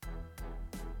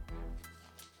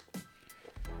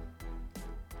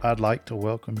I'd like to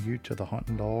welcome you to the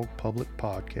Hunting Dog Public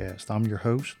Podcast. I'm your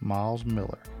host, Miles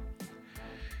Miller.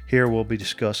 Here we'll be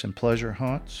discussing pleasure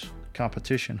hunts,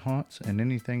 competition hunts, and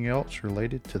anything else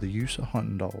related to the use of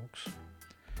hunting dogs.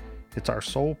 It's our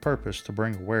sole purpose to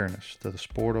bring awareness to the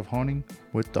sport of hunting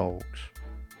with dogs.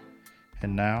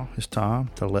 And now it's time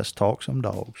to let's talk some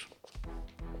dogs.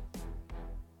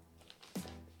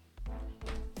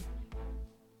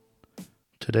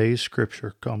 Today's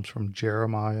scripture comes from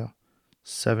Jeremiah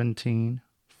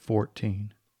 17:14.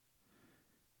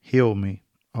 Heal me,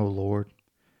 O Lord,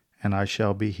 and I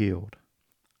shall be healed.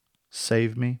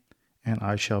 Save me, and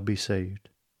I shall be saved.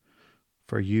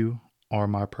 For you are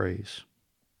my praise.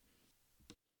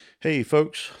 Hey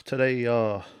folks, today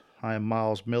I am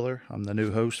Miles Miller. I'm the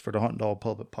new host for the Hunting Dog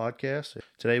Public Podcast.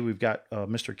 Today we've got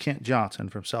Mr. Kent Johnson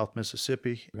from South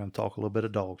Mississippi. We're going to talk a little bit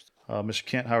of dogs. Mr.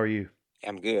 Kent, how are you?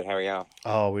 I'm good. How are y'all?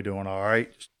 Oh, we're doing all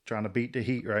right. Just trying to beat the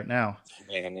heat right now.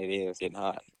 Man, it is getting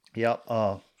hot. Yep.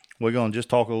 We're going to just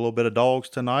talk a little bit of dogs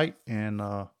tonight, and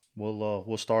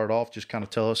we'll start off. Just kind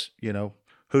of tell us,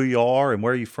 who you are and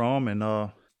where you're from, and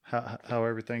how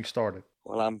everything started.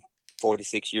 Well, I'm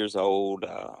 46 years old.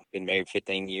 Been married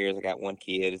 15 years. I got one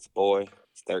kid. It's a boy.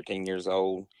 He's 13 years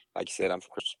old. Like you said, I'm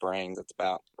from Crystal Springs. It's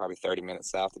about probably 30 minutes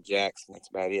south of Jackson. That's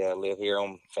about it. I live here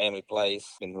on family place.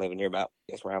 Been living here about,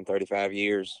 around 35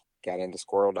 years. Got into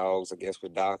squirrel dogs,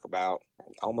 with Doc about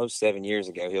almost 7 years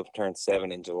ago. He'll turn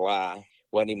 7 in July.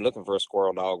 Wasn't even looking for a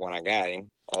squirrel dog when I got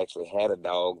him. I actually had a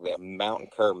dog, that mountain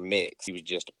cur mix. He was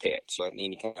just a pet. So I didn't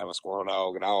any kind of a squirrel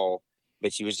dog at all.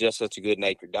 But she was just such a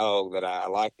good-natured dog that I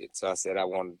liked it. So I said I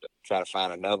wanted to try to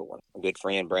find another one. A good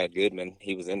friend, Brad Goodman,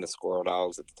 he was into squirrel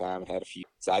dogs at the time, had a few.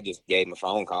 So I just gave him a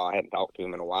phone call. I hadn't talked to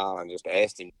him in a while and just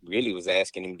asked him, really was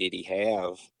asking him, did he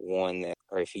have one that,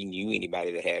 or if he knew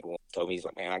anybody that had one. Told me, he's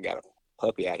like, man, I got a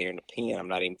puppy out here in the pen. I'm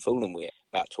not even fooling with.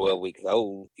 About 12 weeks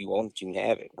old. If you want it, you can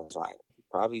have it. I was like,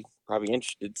 probably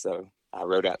interested. So I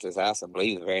rode out to his house, I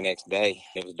believe, the very next day.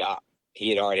 It was Doc. He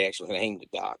had already actually named the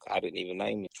Doc. I didn't even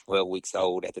name him. 12 weeks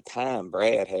old. At the time,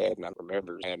 Brad had, and I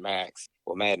remember Mad Max.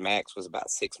 Well, Mad Max was about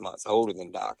 6 months older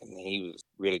than Doc, and he was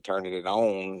really turning it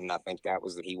on. And I think that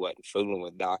was that he wasn't fooling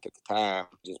with Doc at the time,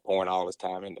 just pouring all his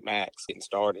time into Max, getting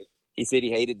started. He said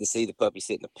he hated to see the puppy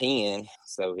sit in the pen,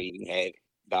 so he had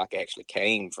Doc actually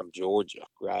came from Georgia,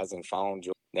 Rising Fawn,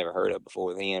 Georgia. Never heard of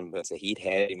before then, but so he'd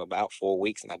had him about 4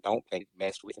 weeks, and I don't think it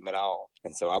messed with him at all.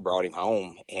 And so I brought him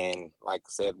home, and like I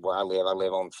said, where I live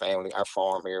on the family, our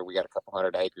farm here. We got a couple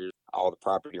hundred acres, all the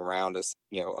property around us,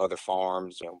 other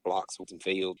farms, blocks and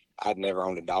fields. I'd never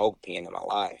owned a dog pen in my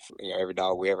life. Every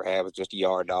dog we ever had was just a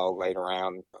yard dog laid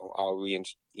around. All we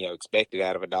expected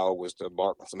out of a dog was to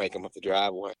bark to make him up the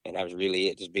driveway, and that was really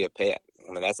it, just be a pet.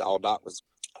 I mean, that's all Doc was.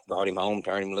 Brought him home,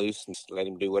 turned him loose, and let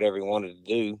him do whatever he wanted to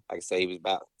do. Like I say, he was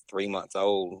about 3 months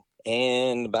old.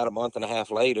 And about a month and a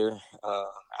half later, I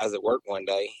was at work one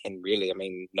day, and really,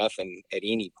 nothing at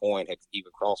any point had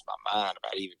even crossed my mind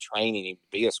about even training him to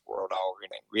be a squirrel dog or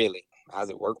anything, really. I was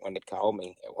at work one day, called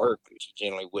me at work, which he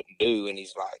generally wouldn't do, and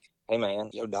he's like, hey man,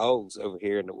 your dog's over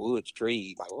here in the woods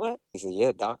tree. I'm like, what? He said,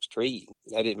 yeah, Doc's tree.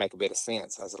 That didn't make a bit of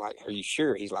sense. I was like, are you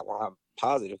sure? He's like, well, I'm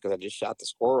positive because I just shot the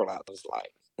squirrel out. I was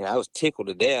like, I was tickled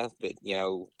to death, but,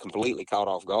 completely caught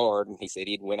off guard. And he said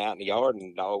he'd went out in the yard,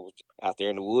 and the dog was out there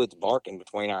in the woods barking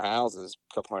between our houses,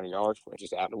 a couple hundred yards from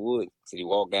just out in the woods. So he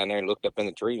walked down there and looked up in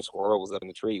the tree. The squirrel was up in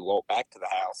the tree. He walked back to the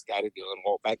house, got it and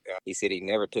walked back down. He said he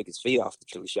never took his feet off the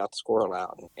tree. He shot the squirrel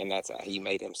out. And that's how he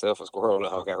made himself a squirrel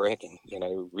dog, I reckon.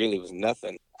 Really was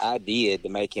nothing I did to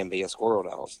make him be a squirrel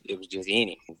dog. It was just in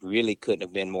him. It really couldn't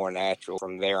have been more natural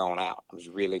from there on out. It was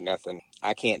really nothing.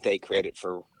 I can't take credit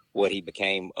for what he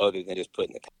became other than just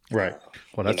putting the Right.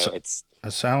 Well, that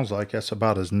sounds like that's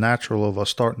about as natural of a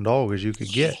starting dog as you could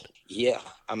get. Yeah.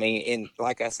 And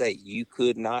like I say, you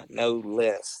could not know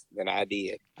less than I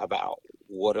did about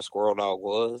what a squirrel dog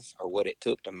was or what it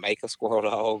took to make a squirrel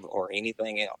dog or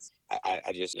anything else.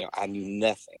 I just, I knew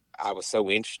nothing. I was so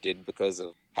interested because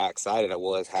of how excited I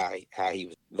was, how he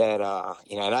was that,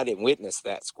 and I didn't witness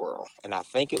that squirrel. And I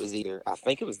think it was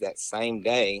that same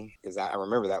day, because I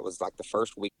remember that was like the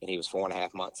first week and he was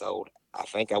 4.5 months old. I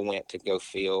think I went to go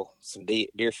fill some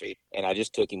deer feed, and I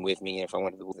just took him with me. And if I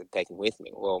wanted to take him with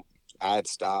me, well, I'd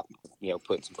stop,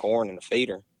 putting some corn in the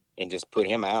feeder and just put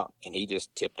him out, and he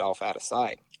just tipped off out of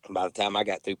sight. And by the time I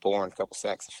got through pouring a couple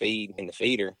sacks of feed in the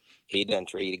feeder, he done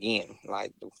treed again,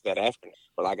 like that afternoon.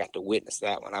 Well, I got to witness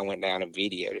that when I went down and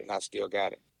videoed it, and I still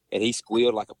got it. And he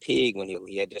squealed like a pig when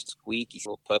he had just a squeaky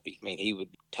little puppy. He would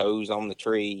toes on the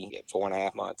tree at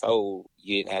 4.5 months old.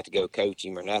 You didn't have to go coach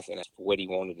him or nothing. That's what he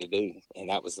wanted to do. And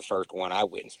that was the first one I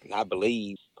witnessed. And I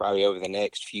believe probably over the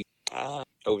next few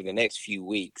Over the next few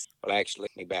weeks, well, actually,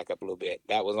 let me back up a little bit.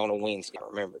 That was on a Wednesday, I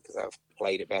remember, because I've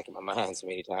played it back in my mind so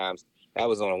many times. That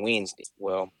was on a Wednesday.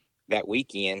 Well, that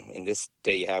weekend, and this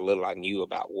tell you how little I knew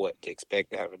about what to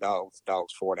expect out of a dog. This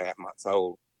dog's 4.5 months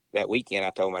old. That weekend, I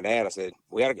told my dad, I said,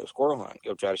 we got to go squirrel hunt,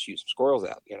 go try to shoot some squirrels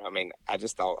out. I mean, I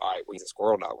just thought, all right, he's a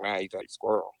squirrel dog now, he's a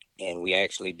squirrel. And we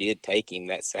actually did take him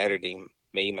that Saturday,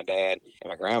 me, my dad, and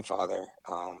my grandfather,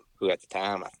 who at the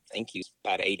time, I think he was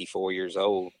about 84 years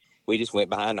old. We just went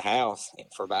behind the house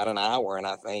for about an hour, and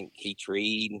I think he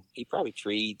probably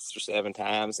treed 6 or 7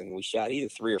 times, and we shot either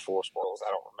 3 or 4 squirrels,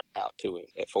 I don't remember, out to him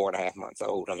at 4.5 months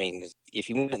old. I mean, if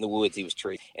he went in the woods, he was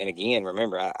treed. And again,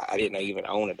 remember, I didn't even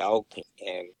own a dog team.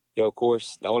 And of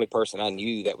course, the only person I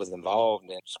knew that was involved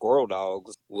in squirrel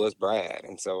dogs was Brad.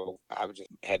 And so I just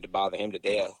had to bother him to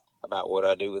death about what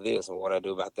I do with this and what I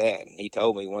do about that. And he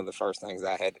told me one of the first things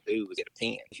I had to do was get a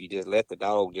pen. If you just let the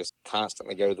dog just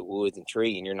constantly go to the woods and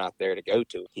tree and you're not there to go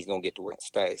to it, he's going to get to where he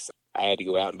stays. So I had to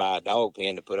go out and buy a dog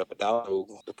pen to put up a dog,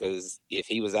 because if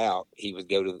he was out, he would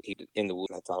go in the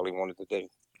woods. That's all he wanted to do.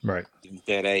 Right. At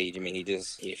that age, I mean,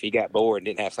 if he got bored and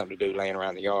didn't have something to do laying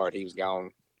around the yard, he was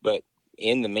gone. But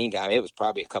in the meantime, it was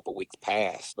probably a couple of weeks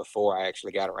past before I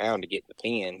actually got around to getting the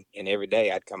pen. And every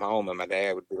day I'd come home and my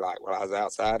dad would be like, well, I was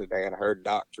outside today and I heard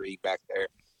Doc tree back there.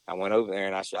 I went over there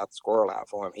and I shot the squirrel out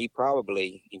for him. He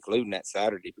probably, including that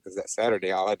Saturday, because that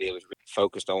Saturday all I did was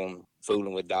focused on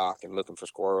fooling with Doc and looking for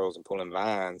squirrels and pulling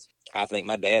vines. I think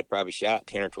my dad probably shot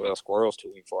 10 or 12 squirrels to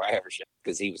him before I ever shot,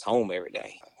 because he was home every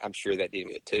day. I'm sure that did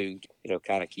good too,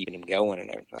 kind of keeping him going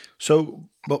and everything. So,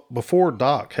 but before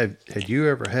Doc, had you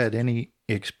ever had any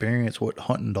experience with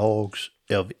hunting dogs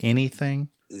of anything?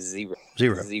 Zero.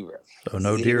 So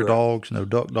no Zero. deer dogs, no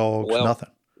duck dogs, nothing.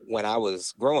 When I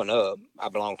was growing up, I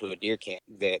belonged to a deer camp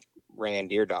that ran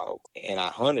deer dogs, and I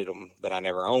hunted them, but I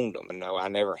never owned them. And no, I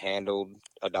never handled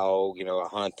a dog, a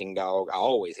hunting dog. I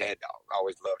always had dogs. I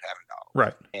always loved having dogs.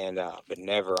 Right. And but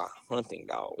never a hunting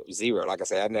dog. It was zero. Like I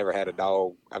said, I've never had a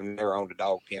dog. I've never owned a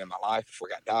dog pen in my life before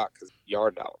I got Doc, because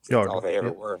yard dogs. That's all they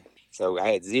ever were. So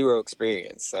I had zero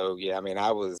experience. So yeah, I mean,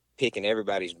 I was picking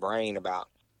everybody's brain about.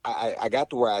 I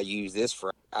got to where I use this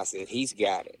for. I said, he's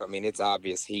got it. I mean, it's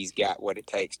obvious he's got what it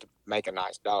takes to make a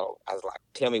nice dog. I was like,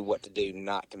 tell me what to do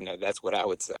not to, that's what I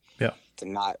would say. Yeah. To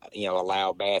not,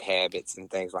 allow bad habits and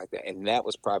things like that. And that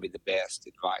was probably the best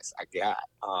advice I got.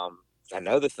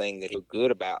 Another thing that he was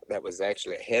good about that was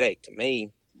actually a headache to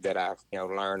me that I,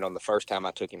 learned on the first time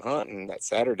I took him hunting that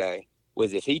Saturday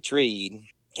was if he treed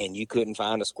and you couldn't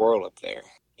find a squirrel up there,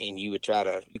 and you would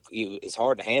it's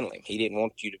hard to handle him. He didn't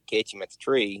want you to catch him at the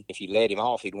tree. If you let him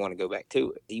off, he'd want to go back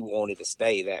to it. He wanted to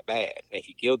stay that bad. And if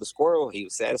you killed the squirrel, he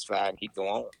was satisfied and he'd go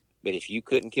on. But if you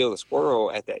couldn't kill the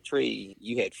squirrel at that tree,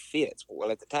 you had fits. Well,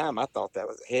 at the time, I thought that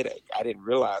was a headache. I didn't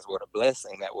realize what a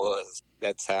blessing that was.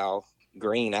 That's how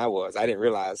green I was. I didn't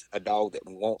realize a dog that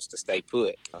wants to stay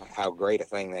put, how great a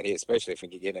thing that is, especially if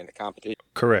you get into competition.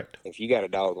 Correct. If you got a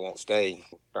dog that won't stay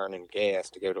burning gas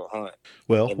to go to a hunt,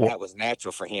 that was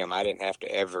natural for him. I didn't have to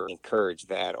ever encourage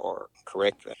that or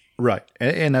correct that. Right.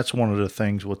 And that's one of the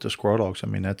things with the squirrel dogs. I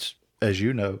mean, that's, as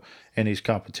you know, in these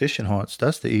competition hunts,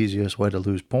 that's the easiest way to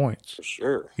lose points. For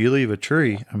sure. You leave a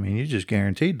tree, I mean, you're just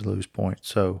guaranteed to lose points.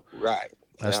 So right.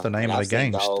 That's the name of the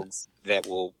game. Dogs that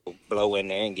will blow in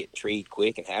there and get treed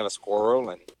quick and have a squirrel,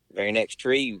 and the very next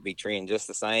tree you'll be treeing just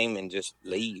the same and just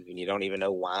leave, and you don't even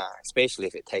know why, especially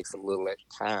if it takes a little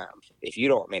extra time. If you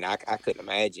don't, I couldn't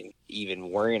imagine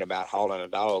even worrying about hauling a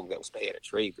dog that will stay at a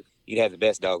tree. But you'd have the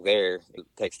best dog there. It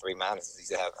takes 3 minuses.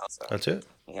 He's out. So, that's it.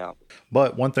 Yeah.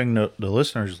 But one thing the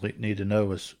listeners need to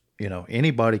know is,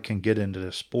 anybody can get into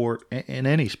this sport, in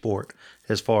any sport,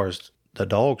 as far as the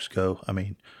dogs go. I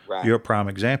mean, right. You're a prime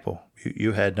example.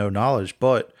 You had no knowledge,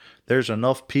 but there's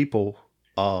enough people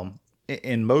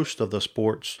in most of the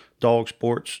sports, dog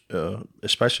sports,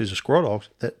 especially the squirrel dogs,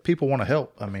 that people want to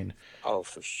help. I mean, oh,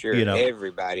 for sure.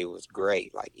 Everybody was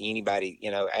great. Like anybody,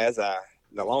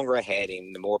 the longer I had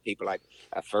him, the more people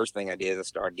first thing I did is I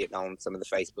started getting on some of the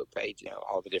Facebook page,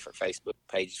 all the different Facebook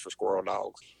pages for squirrel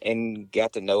dogs, and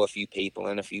got to know a few people,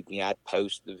 and I'd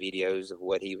post the videos of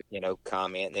what he would,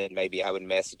 comment, and maybe I would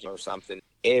message him or something.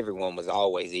 Everyone was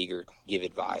always eager to give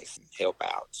advice and help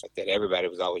out. So that everybody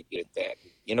was always good at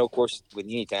that. Of course, with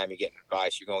any time you're getting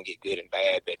advice, you're going to get good and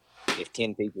bad, but if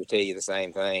 10 people tell you the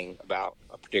same thing about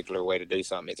a particular way to do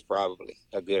something, it's probably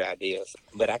a good idea.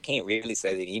 But I can't really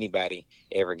say that anybody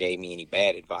ever gave me any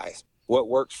bad advice. What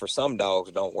works for some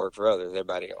dogs don't work for others.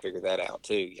 Everybody will figure that out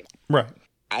too. Right.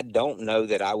 I don't know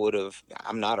that I would have.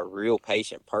 I'm not a real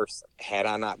patient person. Had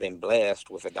I not been blessed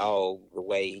with a dog the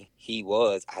way he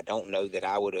was, I don't know that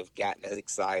I would have gotten as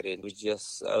excited. It was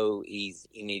just so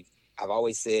easy. I've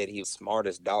always said he was the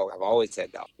smartest dog. I've always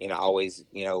had dogs. I always,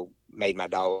 made my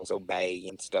dogs obey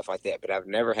and stuff like that. But I've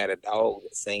never had a dog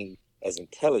that seemed as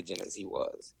intelligent as he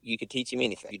was. You could teach him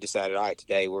anything. You decided, all right,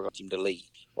 today we're going to teach him to lead,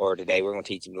 or today we're going to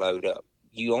teach him to load up.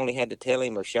 You only had to tell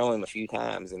him or show him a few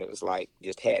times, and it was like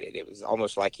just had it. It was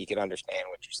almost like he could understand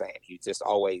what you're saying. He was just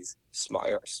always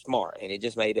smart, and it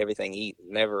just made everything easy.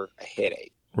 Never a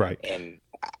headache. Right. And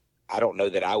I don't know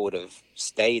that I would have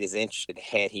stayed as interested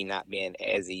had he not been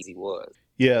as easy was.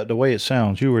 Yeah, the way it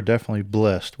sounds, you were definitely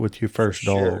blessed with your first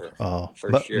dog.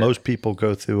 For But sure. most people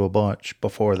go through a bunch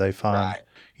before they find,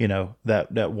 Right.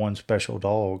 that one special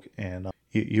dog, and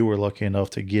you were lucky enough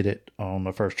to get it on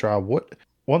the first try.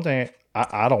 One thing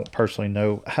I don't personally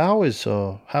know, how is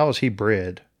he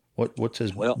bred? What's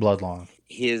his Well, bloodline?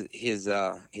 his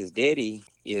daddy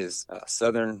is a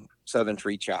southern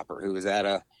tree chopper who was at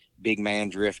a big man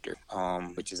drifter,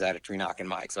 which is at a tree knocking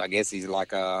Mike. So I guess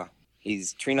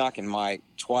he's tree knocking Mike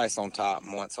twice on top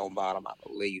and once on bottom, I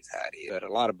believe how it is. But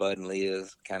a lot of Bud and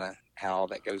Liz, kind of how all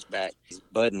that goes back.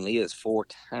 Bud and Liz 4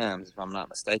 times, if I'm not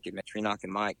mistaken. Tree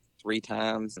knocking Mike 3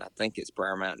 times, and I think it's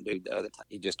Prayer Mountain Dude the other time.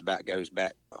 He just about goes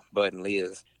back, Bud and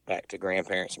Liz, back to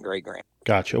grandparents and great grand.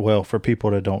 Gotcha. Well, for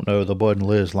people that don't know, the Bud and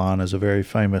Liz line is a very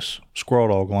famous squirrel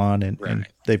dog line, and, Right. and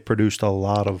they've produced a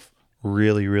lot of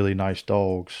really, really nice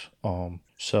dogs.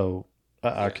 So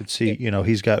I could see,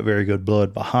 he's got very good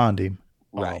blood behind him.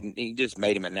 Right. And he just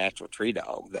made him a natural tree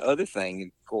dog. The other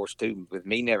thing, of course, too, with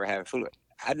me never having food,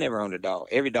 I'd never owned a dog.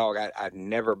 Every dog I'd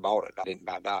never bought a dog. I didn't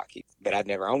buy a dog, but I'd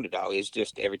never owned a dog. It's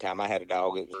just every time I had a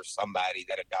dog, it was somebody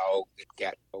that a dog that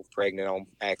got pregnant on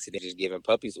accident, just giving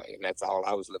puppies away. And that's all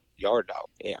I was looking for, yard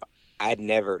dog. I'd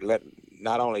never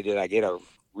not only did I get a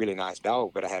really nice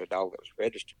dog, but I had a dog that was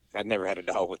registered. I'd never had a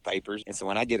dog with papers. And so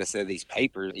when I get a set of these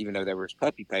papers, even though there was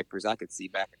puppy papers, I could see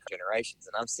back generations,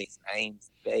 and I'm seeing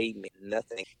names. They meant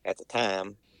nothing at the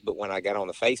time. But when I got on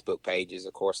the Facebook pages,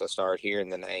 of course, I started hearing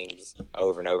the names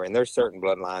over and over. And there's certain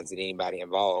bloodlines that anybody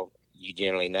involved, you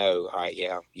generally know, all right,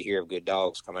 yeah, you hear of good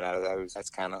dogs coming out of those. That's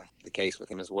kind of the case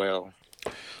with him as well.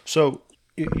 So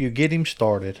you get him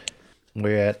started.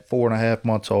 We're at 4.5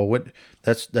 months old.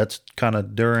 That's kind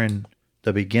of during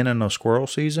the beginning of squirrel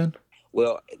season?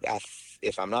 Well,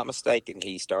 if I'm not mistaken,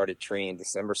 he started treeing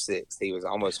December 6th. He was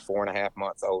almost 4.5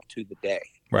 months old to the day.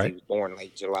 Right. He was born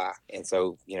late July. And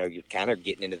so, you're kind of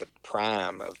getting into the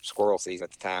prime of squirrel season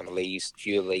at the time.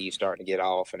 Few of the leaves starting to get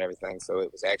off and everything. So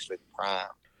it was actually the prime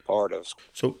part of.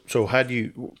 So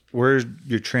where's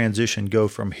your transition go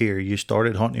from here? You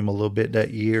started hunting him a little bit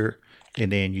that year,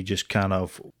 and then you just kind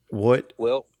of, what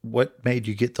made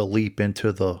you get the leap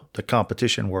into the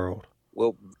competition world?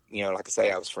 Well, like I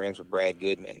say, I was friends with Brad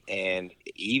Goodman, and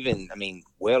even,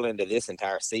 well into this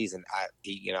entire season,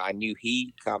 I knew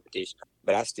he competition,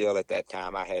 but I still at that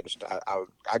time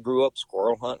I grew up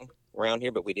squirrel hunting around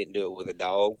here, but we didn't do it with a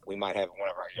dog. We might have one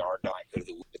of our yard dogs,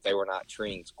 but they were not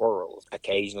treeing squirrels.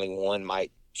 Occasionally, one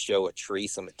might show a tree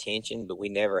some attention, but we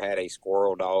never had a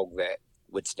squirrel dog that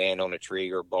would stand on a tree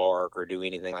or bark or do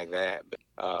anything like that.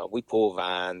 But we pull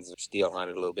vines, still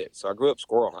hunted a little bit. So I grew up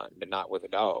squirrel hunting, but not with a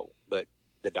dog. But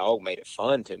the dog made it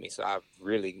fun to me. So I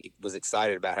really was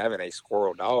excited about having a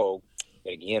squirrel dog.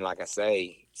 But again, like I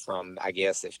say, from, I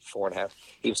guess, if 4.5,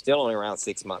 he was still only around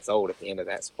 6 months old at the end of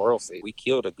that squirrel season. We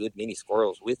killed a good many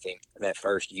squirrels with him that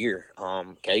first year.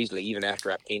 Occasionally, even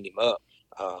after I pinned him up,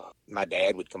 my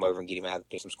dad would come over and get him out and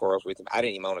pick some squirrels with him. I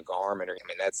didn't even own a garment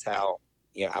that's how.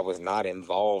 I was not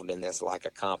involved in this like a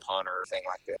comp hunter or thing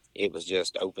like that. It was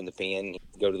just open the pen,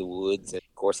 go to the woods. And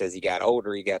of course, as he got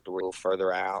older, he got to a little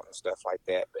further out and stuff like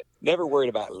that. But never worried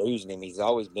about losing him. He's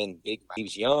always been big. He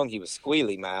was young. He was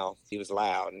squealy mouthed. He was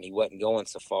loud, and he wasn't going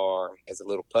so far as a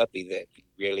little puppy that you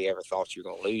really ever thought you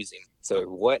were going to lose him. So it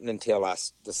wasn't until I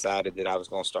decided that I was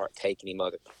going to start taking him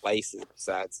other places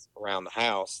besides around the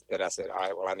house that I said, all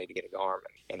right, well, I need to get a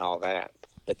garment and all that.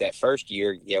 But that first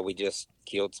year, we just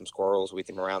killed some squirrels with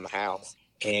him around the house.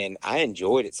 And I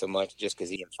enjoyed it so much just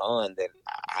because he had fun that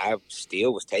I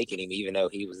still was taking him, even though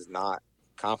he was not,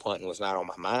 comp hunting was not on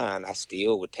my mind. I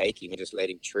still would take him and just let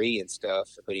him tree and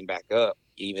stuff and put him back up,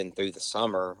 even through the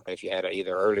summer, if you had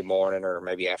either early morning or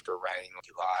maybe after rain or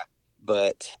too hot.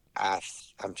 But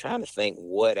I'm trying to think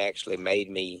what actually made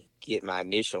me get my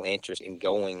initial interest in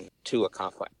going to a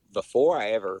comp hunt. Before I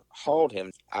ever hauled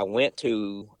him, I went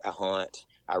to a hunt.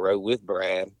 I rode with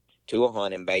Brad to a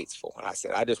hunt in Batesville, and I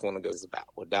said, I just want to go to this about.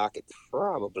 Well, Doc, it's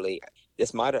probably, I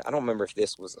don't remember if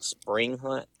this was a spring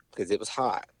hunt because it was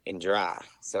hot and dry.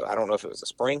 So I don't know if it was a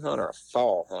spring hunt or a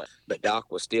fall hunt, but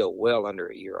Doc was still well under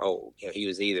a year old. He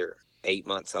was either 8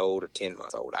 months old or 10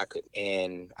 months old. I couldn't.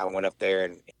 And I went up there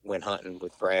and went hunting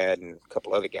with Brad and a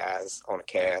couple other guys on a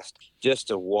cast just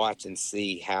to watch and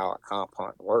see how a comp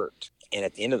hunt worked. And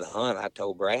at the end of the hunt, I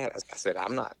told Brad, I said,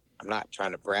 I'm not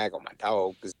trying to brag on my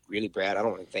dog, because really, Brad, I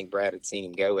don't even think Brad had seen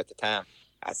him go at the time.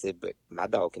 I said, but my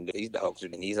dog can do these dogs,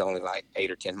 and he's only like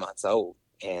 8 or 10 months old.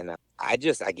 And I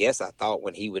guess I thought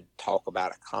when he would talk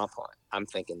about a comp hunt, I'm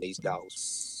thinking these dogs,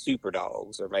 super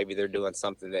dogs, or maybe they're doing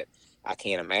something that I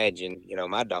can't imagine,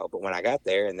 my dog. But when I got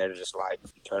there and they're just like,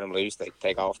 you turn them loose, they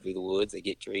take off through the woods, they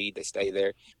get treed, they stay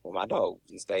there. Well, my dog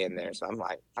can stay in there. So I'm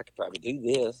like, I could probably do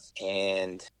this.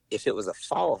 And if it was a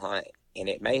fall hunt, and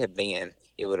it may have been,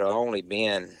 it wouldn't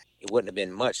have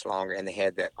been much longer. And they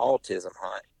had that autism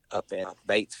hunt up in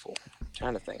Batesville. I'm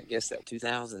trying to think, I guess that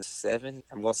 2007.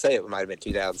 I'm going to say it might have been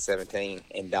 2017.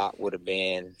 And Doc would have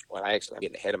been, well, I'm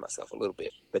getting ahead of myself a little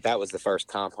bit, but that was the first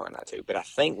comp hunt I took. But I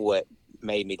think what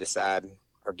made me decide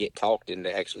or get talked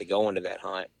into actually going to that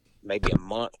hunt, maybe a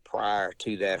month prior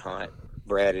to that hunt,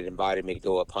 Brad had invited me to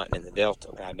go up hunting in the Delta.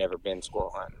 And I'd never been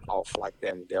squirrel hunting off like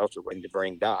that in the Delta, waiting to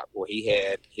bring Doc. Well, he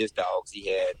had his dogs. He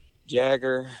had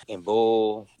Jagger and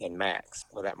Bull and Max.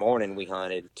 Well, that morning we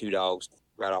hunted 2 dogs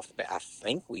right off the bat. I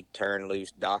think we turned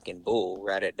loose Doc and Bull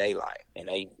right at daylight. And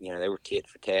they were tit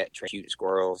for tat, shooting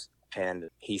squirrels. And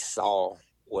he saw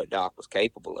what Doc was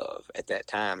capable of at that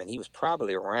time. And he was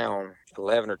probably around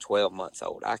 11 or 12 months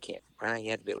old. He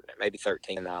had to be maybe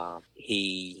 13. And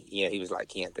he was like,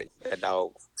 Kent, that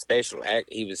dog special.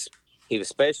 He was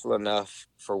special enough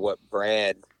for what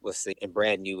Brad was seeing, and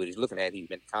Brad knew what he was looking at. He'd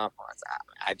been comp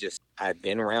hunts. I'd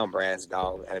been around Brad's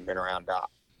dog. I'd been around Doc.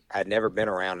 I'd never been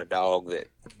around a dog that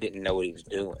didn't know what he was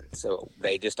doing. So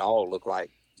they just all looked like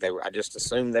I just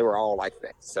assumed they were all like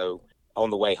that. So on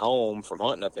the way home from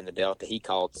hunting up in the Delta, he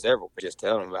called several, just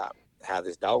telling him about how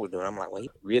this dog was doing. I'm like, well, he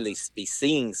really be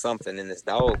seeing something in this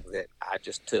dog that I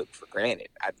just took for granted.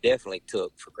 I definitely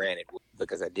took for granted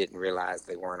because I didn't realize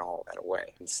they weren't all that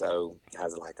way. And so I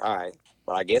was like, all right.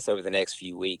 Well, I guess over the next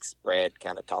few weeks, Brad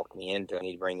kind of talked me into it.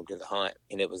 He'd bring him to the hunt.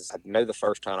 And I know the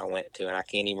first hunt I went to, and I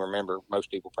can't even remember,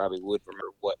 most people probably would remember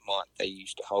what month they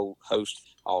used to host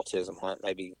autism hunt,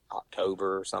 maybe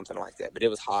October or something like that. But it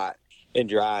was hot and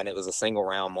dry, and it was a single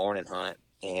round morning hunt.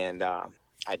 And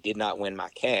I did not win my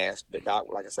cast, but Doc,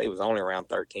 like I say, was only around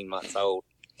 13 months old.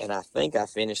 And I think I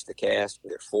finished the cast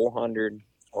with 400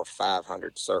 or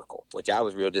 500 circle, which I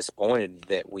was real disappointed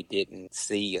that we didn't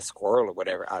see a squirrel or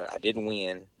whatever. I didn't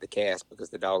win the cast because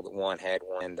the dog that won had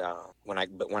one. And when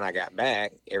I got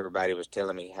back, everybody was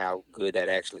telling me how good that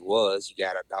actually was. You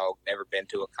got a dog, never been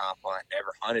to a comp hunt,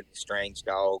 never hunted with strange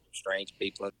dogs, strange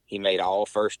people. He made all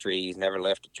first trees, never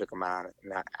left a trick of mine.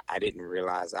 And I didn't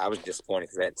realize. I was disappointed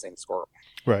because I hadn't seen a squirrel.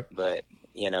 Right. But,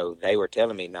 they were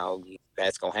telling me, no,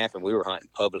 that's going to happen. We were hunting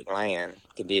public land.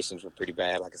 Conditions were pretty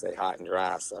bad, like I say, hot and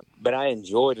dry. So, but I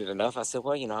enjoyed it enough. I said,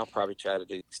 well, I'll probably try to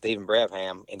do. Stephen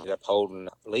Brabham ended up holding,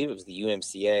 I believe it was the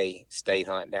UMCA state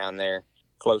hunt down there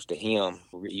close to him,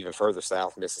 even further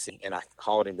south, Mississippi. And I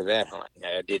called him to that hunt.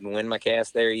 I didn't win my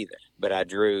cast there either, but I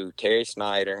drew Terry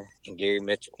Snyder and Gary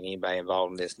Mitchell. Anybody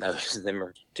involved in this knows them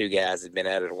are 2 guys that have been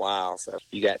at it a while. So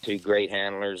you got 2 great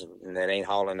handlers and that ain't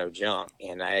hauling no junk.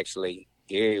 And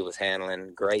Gary was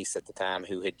handling Grace at the time,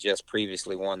 who had just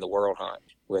previously won the world hunt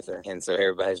with her. And so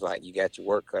everybody's like, you got your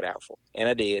work cut out for it. And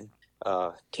I did.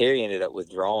 Terry ended up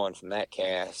withdrawing from that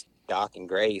cast. Doc and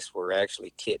Grace were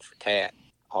actually tit for tat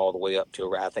all the way up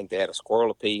to, I think they had a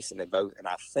squirrel apiece, and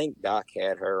I think Doc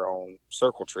had her on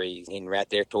circle trees. And right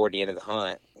there toward the end of the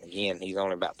hunt, again, he's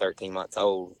only about 13 months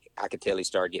old. I could tell he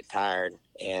started getting tired,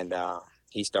 and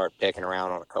he started pecking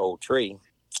around on a cold tree.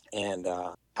 And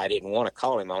I didn't want to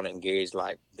call him on it, and Gary's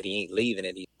like, but he ain't leaving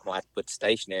it. He's going to have to put the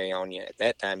stationary on you. At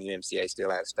that time, UMCA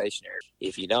still had a stationary.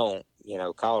 If you don't,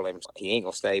 call him. He ain't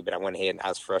going to stay, but I went ahead and I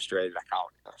was frustrated. I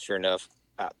called him. Sure enough,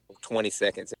 about 20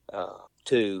 seconds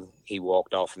he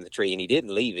walked off from the tree, and he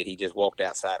didn't leave it. He just walked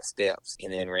outside the steps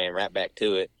and then ran right back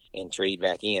to it and treed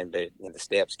back in, but the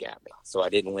steps got me. So I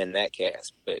didn't win that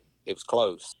cast, but it was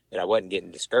close. And I wasn't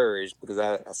getting discouraged because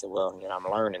I said, well,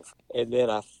 I'm learning. And then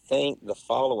I think the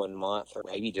following month, or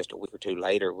maybe just a week or 2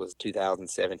 later, was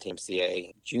 2017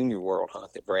 UMCA Junior World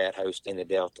Hunt that Brad hosted in the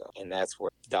Delta. And that's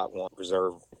where Doc won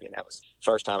reserve. And that was the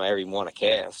first time I ever even won a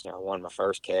cast. I won my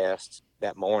first cast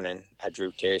that morning. I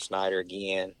drew Terry Snyder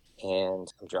again.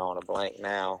 And I'm drawing a blank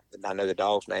now. I know the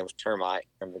dog's name was Termite.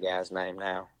 I remember the guy's name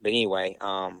now. But anyway,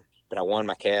 but I won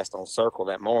my cast on circle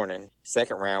that morning.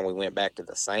 Second round, we went back to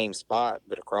the same spot,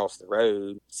 but across the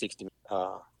road, 60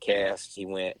 casts. He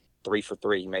went 3 for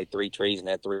 3. He made 3 trees and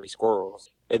had 3 squirrels.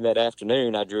 And that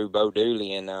afternoon, I drew Bo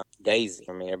Dooley and Daisy.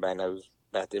 Everybody knows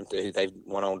about them two. They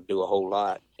went on to do a whole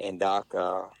lot. And Doc,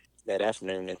 that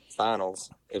afternoon in finals,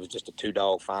 it was just a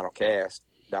 2-dog final cast.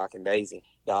 Doc and Daisy.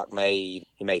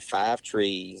 He made 5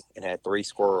 trees and had 3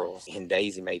 squirrels, and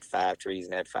Daisy made 5 trees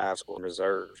and had 5 squirrels in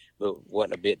reserve, but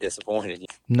wasn't a bit disappointed.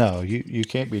 No, you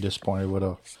can't be disappointed with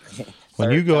a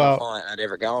when you Third go time out. hunt I'd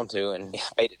ever gone to, and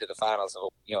made it to the finals of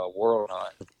a world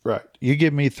hunt. Right. You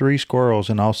give me 3 squirrels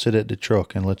and I'll sit at the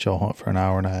truck and let y'all hunt for an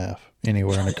hour and a half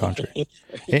anywhere in the country.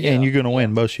 And you're going to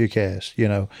win most of your casts,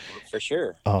 for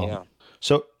sure.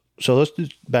 So let's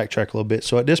just backtrack a little bit.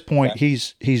 So at this point, Okay.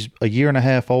 he's a year and a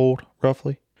half old,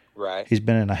 roughly. Right. He's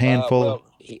been in a handful.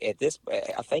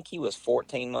 I think he was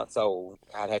 14 months old.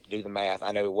 I'd have to do the math.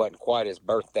 I know it wasn't quite his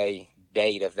birthday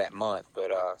date of that month,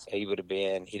 but he'd have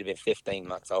been 15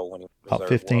 months old when he was About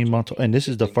 15 months old. And this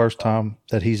is the first time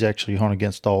that he's actually hunted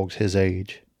against dogs his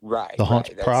age. Right. The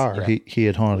hunts prior, he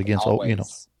had hunted against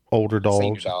older dogs.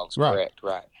 Senior dogs, correct,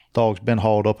 right. Dogs been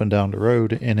hauled up and down the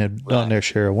road and had done their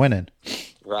share of winning.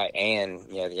 Right, and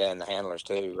and the handlers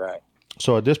too, right.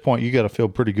 So at this point, you got to feel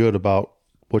pretty good about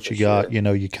what you got.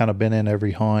 Sure. You kind of been in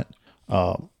every hunt.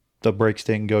 The breaks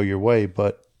didn't go your way,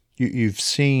 but you've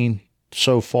seen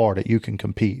so far that you can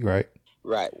compete, right?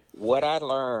 Right. What I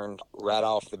learned right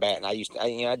off the bat, and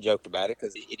I joked about it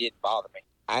because it didn't bother me.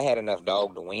 I had enough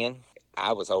dog to win.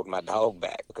 I was holding my dog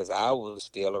back because I was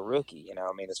still a rookie.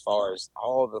 As far as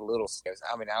all the little things,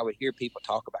 I would hear people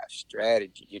talk about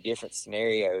strategy, your different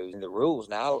scenarios, and the rules.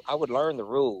 Now, I would learn the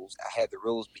rules. I had the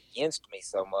rules against me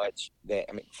so much that,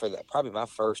 probably my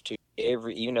first 2,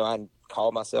 even though I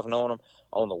called myself knowing them,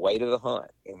 on the way to the hunt,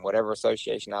 in whatever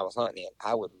association I was hunting in,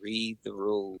 I would read the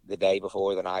rules the day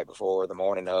before, the night before, the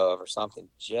morning of, or something,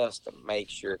 just to make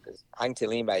sure. Because I can tell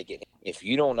anybody, if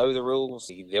you don't know the rules,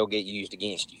 they'll get used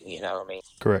against you.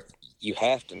 Correct. You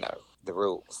have to know the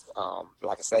rules.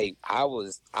 Like I say, I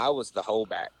was the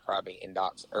holdback probably in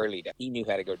Doc's early days. He knew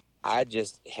how to go. I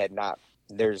just had not.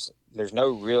 There's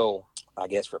no real, I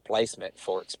guess, replacement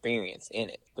for experience in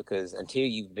it, because until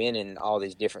you've been in all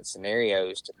these different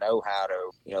scenarios to know how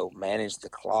to, manage the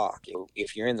clock.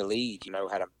 If you're in the lead, you know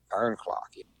how to burn clock.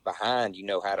 If behind, you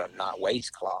know how to not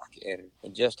waste clock,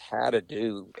 and just how to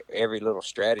do every little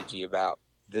strategy about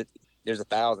there's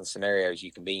 1,000 scenarios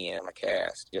you can be in a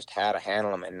cast. Just how to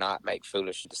handle them and not make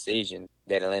foolish decisions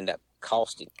that'll end up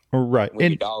costing. Right.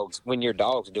 When your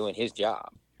dog's doing his job.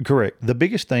 Correct. The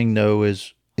biggest thing, though,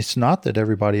 is it's not that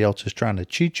everybody else is trying to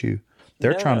cheat you.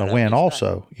 They're trying to win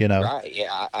also, Right.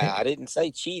 Yeah. I didn't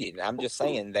say cheated. I'm just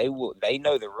saying they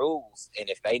know the rules. And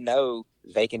if they know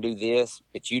they can do this,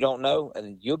 but you don't know,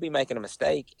 and you'll be making a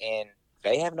mistake, and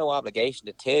they have no obligation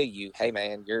to tell you, hey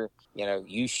man,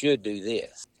 you should do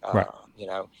this. Right.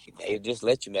 They just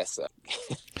let you mess up.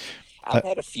 I've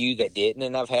had a few that didn't,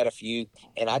 and I've had a few,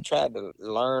 and I tried to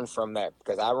learn from that,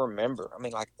 because I remember,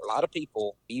 like a lot of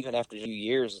people, even after 2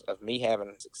 years of me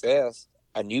having success,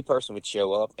 a new person would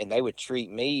show up and they would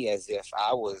treat me as if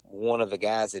I was one of the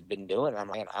guys that had been doing it. I'm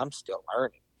like, man, I'm still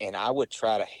learning. And I would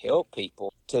try to help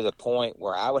people to the point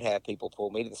where I would have people pull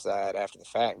me to the side after the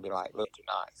fact and be like, look,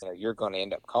 you're nice. You're going to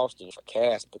end up costing you for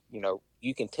cast, but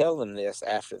you can tell them this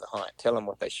after the hunt. Tell them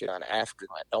what they should have done after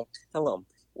the hunt. Don't tell them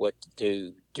what to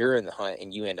do during the hunt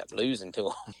and you end up losing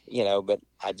to them, but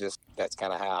that's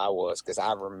kind of how I was, because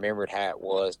I remembered how it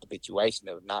was, the situation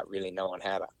of not really knowing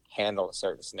how to handle a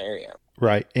certain scenario.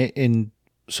 Right. And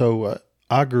so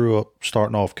I grew up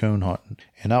starting off coon hunting,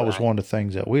 and that was one of the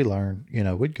things that we learned.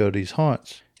 We'd go to these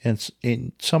hunts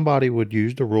and somebody would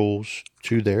use the rules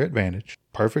to their advantage,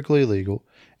 perfectly legal,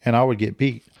 and I would get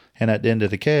beat. And at the end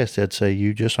of the cast, they'd say,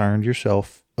 you just earned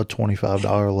yourself a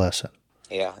 $25 lesson.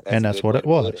 Yeah. That's what it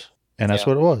was. And that's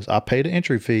what it was. I paid an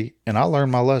entry fee and I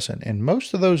learned my lesson. And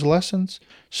most of those lessons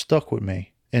stuck with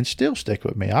me and still stick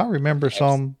with me. I remember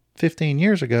some 15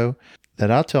 years ago that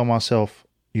I tell myself,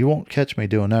 you won't catch me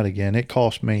doing that again. It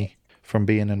cost me from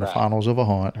being in the finals of a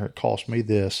hunt, or it cost me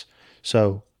this.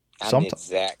 So I'm the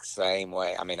exact same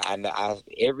way. I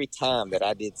every time that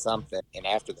I did something, and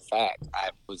after the fact, I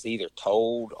was either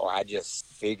told or I just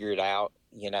figured out,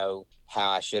 how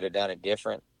I should have done it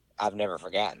different. I've never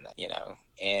forgotten that,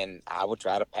 and I would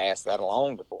try to pass that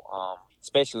along to people.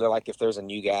 Especially like if there's a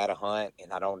new guy to hunt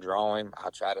and I don't draw him,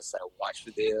 I'll try to say, watch for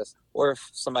this. Or if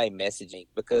somebody messaged me,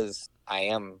 because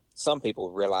some people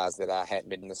realize that I hadn't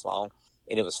been this long.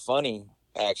 And it was funny,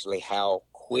 actually, how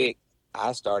quick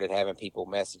I started having people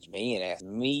message me and ask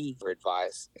me for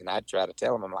advice. And I'd try to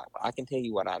tell them, I'm like, well, I can tell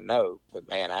you what I know, but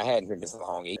man, I hadn't been this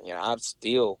long either. I'm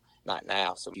still, not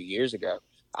now, so a few years ago,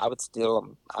 I'm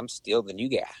still the new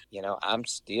guy. I'm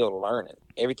still learning.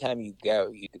 Every time you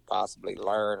go, you could possibly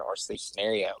learn or see a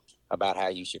scenario about how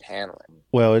you should handle it.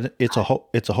 Well, it's a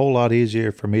whole lot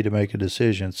easier for me to make a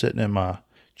decision sitting in my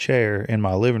chair in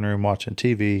my living room watching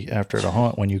TV after the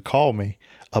hunt when you call me,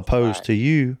 opposed Right. to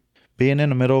you being in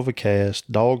the middle of a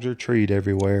cast, dogs are treed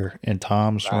everywhere, and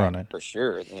time's Right, running. for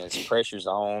sure. It's pressure's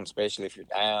on, especially if you're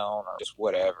down or just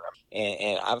whatever.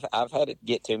 And I've had it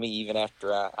get to me even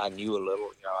after I knew a little.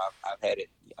 I've had it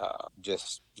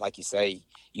just like you say.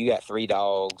 You got three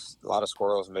dogs, a lot of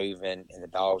squirrels moving, and the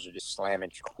dogs are just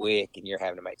slamming quick, and you're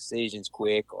having to make decisions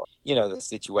quick. Or the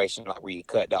situation like where you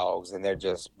cut dogs and they're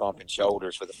just bumping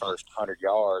shoulders for the first 100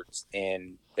 yards,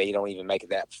 and they don't even make it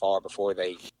that far before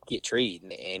they get treed,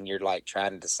 and you're like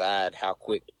trying to decide how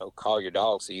quick to call your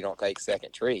dog so you don't take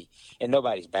second tree, and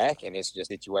nobody's backing. It's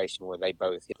just a situation where they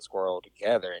both hit the squirrel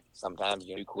together, and sometimes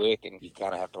you do quick, and you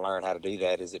kind of have to learn how to do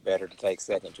that. Is it better to take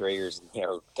second tree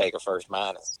or take a first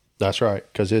minus? That's right,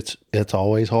 because it's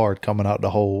always hard coming out the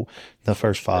hole the For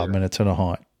first five sure. minutes in a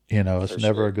hunt. It's For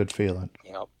never sure. a good feeling.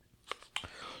 You know.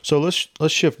 So let's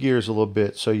shift gears a little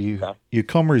bit. So Okay. you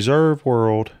come reserve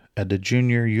world at the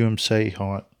junior UMCA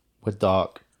hunt with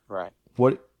Doc. Right.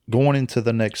 What going into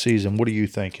the next season? What are you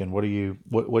thinking?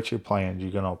 What's your plan?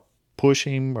 You gonna push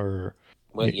him or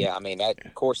Well, yeah, I mean that.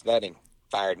 Of course, that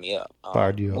fired me up.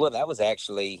 fired you up? Well, that was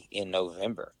actually in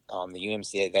November. The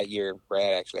UMCA that year,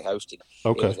 Brad actually hosted. It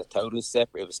Okay, was a totally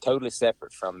separate. It was totally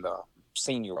separate from the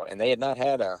senior world, and they had not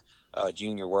had a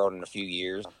junior world in a few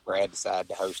years. Brad decided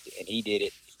to host it, and he did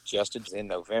it just in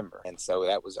November, and so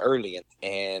that was early.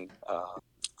 And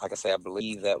like I say, I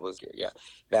believe that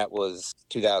was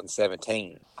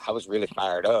 2017. I was really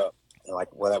fired up.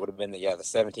 That would have been the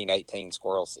 17-18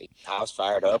 squirrel season. I was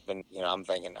fired up, and I'm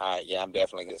thinking, all right, yeah, I'm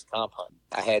definitely this comp hunt.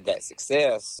 I had that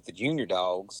success with the junior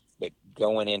dogs, but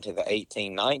going into the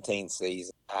 18-19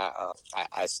 season,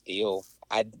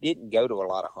 I didn't go to a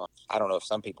lot of hunts. I don't know if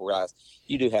some people realize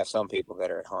you do have some people that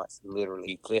are at hunts.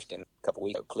 Literally, Clifton, a couple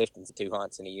weeks ago, Clifton's 2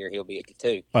 hunts in a year. He'll be at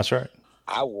 2. that's right.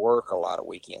 I work a lot of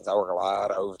weekends. I work a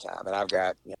lot of overtime, and I've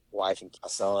got wife and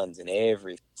sons in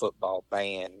every football,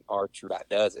 band, archery that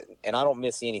does it, and I don't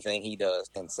miss anything he does.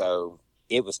 And so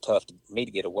it was tough for me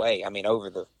to get away. I mean, over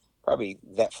the probably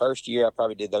that first year, I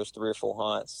probably did those 3 or 4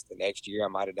 hunts. The next year, I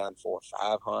might have done 4 or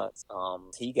 5 hunts.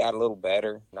 He got a little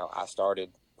better. I started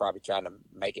probably trying to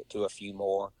make it to a few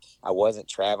more. I wasn't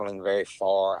traveling very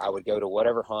far. I would go to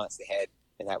whatever hunts they had,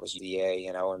 and that was UVA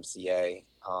and OMCA.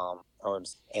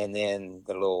 And then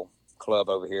the little club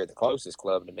over here, the closest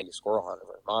club to me, the Squirrel Hunter,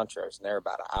 Montrose, and they're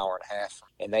about an hour and a half.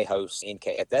 And they host NK.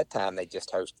 At that time, they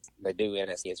just host. They do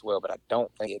NSC as well, but I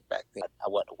don't think it back then. I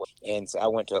wasn't aware. And so I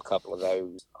went to a couple of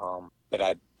those, but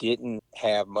I didn't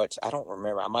have much. I don't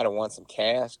remember. I might have won some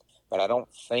cast, but I don't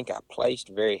think I placed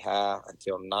very high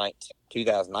until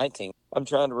 2019. I'm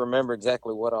trying to remember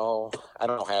exactly what all. I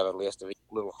don't have a list of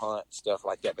little hunt stuff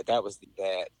like that, but that was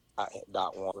that. I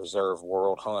Dot one reserve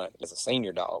world hunt as a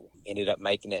senior dog. Ended up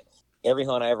making it. Every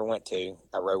hunt I ever went to,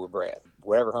 I rode with Brad.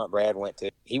 Whatever hunt Brad went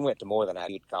to, he went to more than I.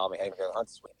 He'd call me, "Hey, go hunt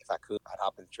this week." If I could, I'd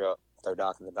hop in the truck, throw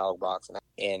Doc in the dog box,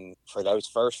 and for those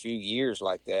first few years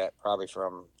like that, probably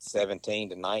from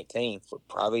 17 to 19, we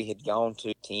probably had gone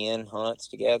to 10 hunts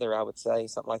together. I would say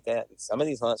something like that. And some of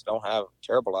these hunts don't have a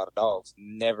terrible lot of dogs.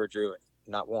 Never drew it.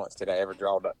 Not once did I ever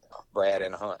draw Brad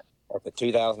in a hunt. At the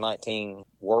 2019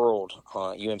 World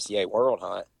Hunt, UMCA World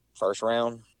Hunt, first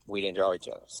round, we didn't draw each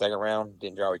other. Second round,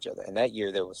 didn't draw each other. And that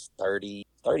year there was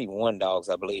 31 dogs,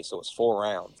 I believe. So it was 4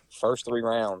 rounds. First 3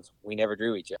 rounds, we never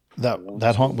drew each other.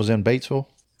 That hunt was in Batesville.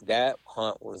 That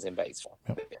hunt was in Batesville.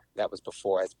 Yep. That was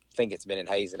before. I think it's been in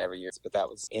Hazen every year, but that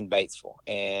was in Batesville.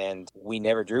 And we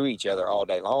never drew each other all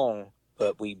day long,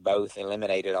 but we both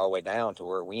eliminated all the way down to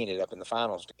where we ended up in the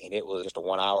finals. And it was just a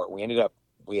 1 hour.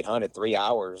 We had hunted 3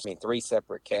 hours, 3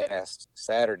 separate casts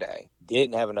Saturday.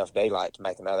 Didn't have enough daylight to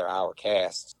make another hour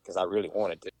cast because I really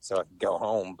wanted to so I could go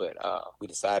home. But we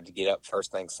decided to get up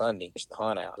first thing Sunday, fish the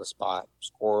hunt out of the spot.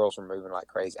 Squirrels were moving like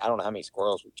crazy. I don't know how many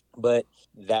squirrels, but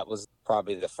that was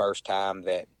probably the first time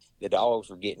that the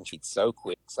dogs were getting treated so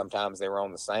quick. Sometimes they were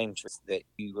on the same tree that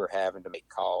you were having to make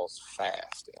calls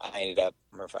fast. I ended up,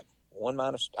 I remember if I one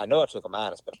minus. I know I took a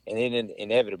minus, but and then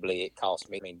inevitably it cost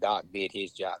me. Doc did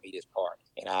his job, he did his part,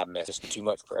 and I missed just too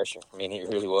much pressure. It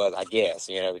really was. I guess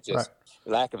it's just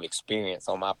lack of experience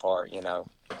on my part.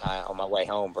 On my way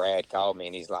home, Brad called me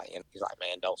and he's like,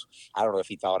 man, don't. I don't know if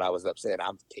he thought I was upset.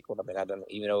 I'm tickled. I done,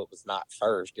 even though it was not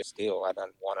first, just still I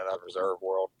done won another reserve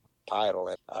world title,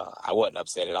 and I wasn't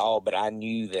upset at all. But I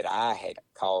knew that I had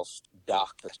caused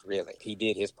Doc really. He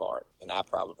did his part, and I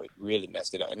probably really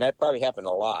messed it up. And that probably happened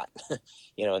a lot,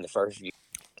 in the first few.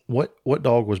 What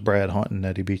dog was Brad hunting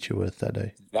that he beat you with that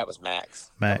day? That was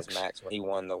Max. That was Max when he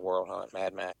won the world hunt,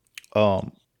 Mad Max.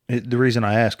 The reason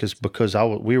I ask is because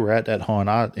we were at that hunt.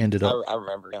 I ended up I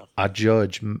remember. Yeah. I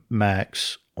judged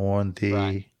Max on Right.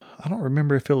 the. I don't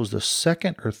remember if it was the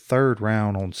second or third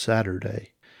round on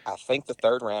Saturday. I think the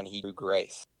third round he drew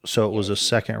Grace. So it Yeah, was a he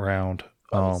second round.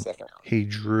 probably the second round. He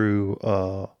drew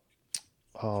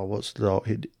what's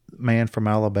the man from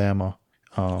Alabama?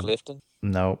 Clifton.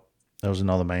 No, that was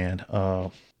another man.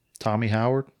 Tommy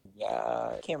Howard.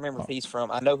 I can't remember if he's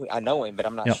from. I know him, but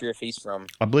I'm not Yep, sure if he's from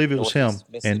I believe it was him. Northeast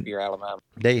And Mississippi or Alabama.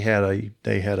 they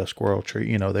had a squirrel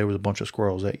tree. There was a bunch of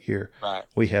squirrels that year. Right.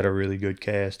 We had a really good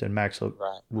cast, and Max looked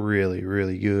Right. really,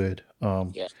 really good.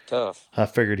 Yeah. Tough. I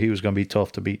figured he was going to be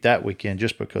tough to beat that weekend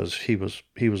just because he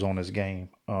was on his game.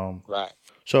 Right.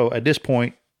 So at this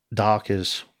point, Doc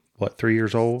is what, 3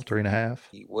 years old, 3.5.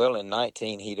 Well, in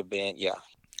 19 he'd have been. Yeah.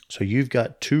 So you've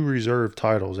got 2 reserve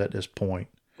titles at this point,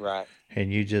 Right.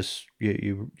 and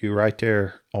you're right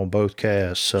there on both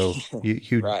casts. So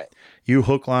you Right. you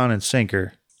hook, line, and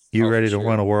sinker. You Oh, for ready to sure.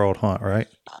 win a world hunt, right?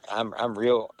 I'm a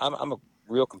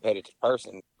real competitive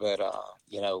person, but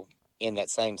in that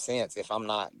same sense, if I'm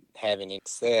not having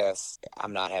success,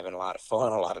 I'm not having a lot of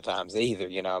fun a lot of times either.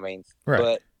 You know what I mean? Right.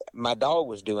 But my dog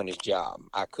was doing his job.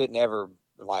 I could never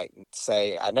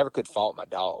say I never could fault my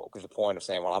dog to the point of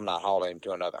saying, well, I'm not hauling him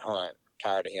to another hunt.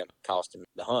 Tired of him costing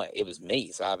the hunt. It was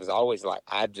me. So I was always like,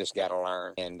 I just got to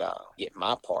learn and get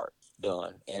my part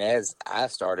done. And as I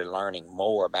started learning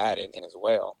more about it and as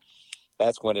well,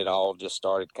 that's when it all just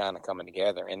started kind of coming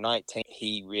together. In 19,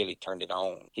 he really turned it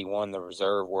on. He won the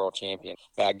reserve world champion.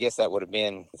 I guess that would have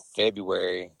been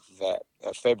February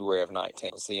of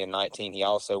 19. See, in 19, he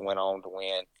also went on to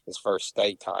win his first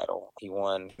state title. He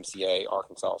won UMCA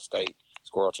Arkansas State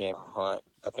Squirrel Champion hunt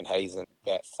up in Hazen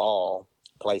that fall.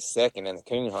 Placed second in the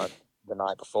coon hunt the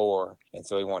night before, and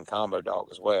so he won combo dog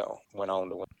as well. Went on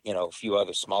to win, a few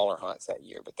other smaller hunts that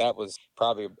year, but that was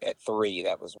probably at 3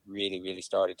 that was really, really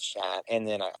started to shine. And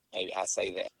then I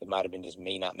say that it might have been just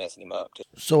me not messing him up.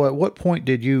 So at what point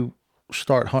did you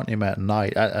start hunting him at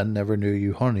night? I never knew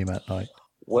you hunted him at night.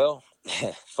 Well,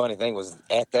 funny thing was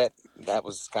at that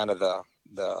was kind of the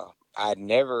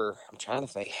I'm trying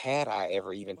to think, had I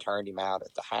ever even turned him out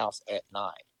at the house at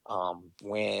night?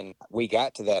 When we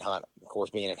got to that hunt, of course,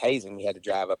 being in Hazen, we had to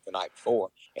drive up the night before,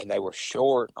 and they were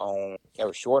short on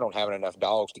having enough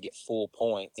dogs to get full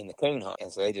points in the coon hunt,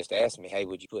 and so they just asked me, "Hey,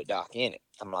 would you put Doc in it?"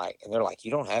 I'm like, and they're like,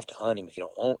 "You don't have to hunt him if you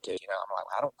don't want to." I'm like,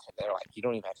 "I don't." They're like, "You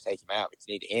don't even have to take him out, but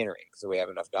you need to enter it because we have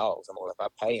enough dogs." I'm like, "If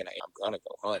I pay an A, I'm gonna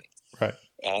go hunt him." Right.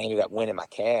 And I ended up winning my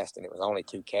cast, and it was only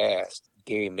 2 casts.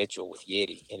 Gary Mitchell with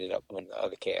Yeti ended up winning the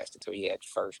other cast, and so he had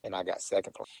first, and I got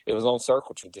second place. It was on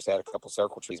circle tree, just had a couple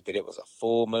circle trees, but it was a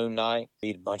full moon night. We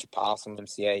had a bunch of possums.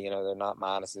 UMCA, they're not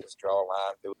minuses. Draw a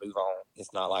line, they'll move on.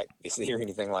 It's not like this or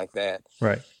anything like that.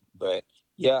 Right. But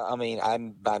yeah, I mean,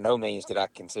 I'm by no means did I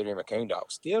consider him a coon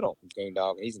dog. Still don't coon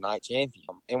dog. He's a night champion,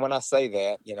 and when I say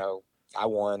that, I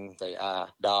won.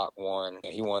 Doc won.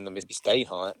 He won the Mississippi State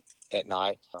hunt at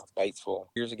night, Batesville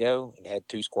years ago, and had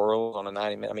 2 squirrels on a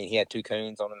 90-minute. I mean, he had 2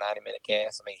 coons on a 90-minute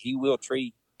cast. I mean, he will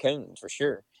treat coons for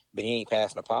sure, but he ain't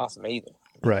passing a possum either.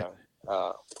 Right.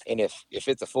 And if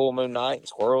it's a full moon night and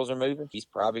squirrels are moving, he's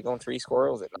probably going to treat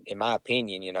squirrels. In my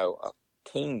opinion, a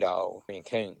coon dog being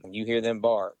coon, when you hear them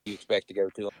bark, you expect to go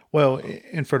to them. Well,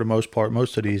 and for the most part,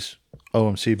 most of these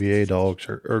OMCBA dogs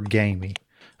are gamey.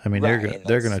 I mean, Right,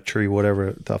 they're gonna tree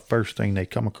whatever the first thing they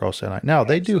come across that night. Now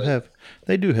they do have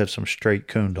some straight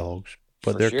coon dogs,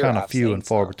 but they're sure, kind of I've few seen and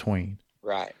far some. between.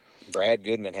 Right. Brad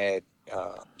Goodman had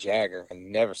Jagger,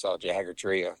 and never saw Jagger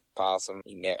tree a possum.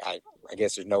 I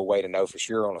guess there's no way to know for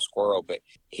sure on a squirrel, but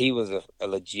he was a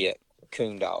legit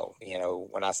coon dog.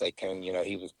 When I say coon,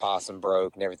 he was possum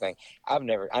broke and everything. I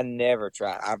never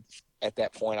tried. At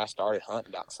that point, I started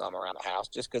hunting Doc some around the house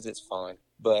just because it's fun.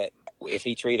 But if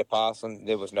he treated a possum,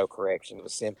 there was no correction. It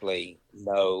was simply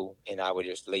no, and I would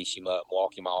just leash him up,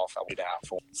 walk him off. I would out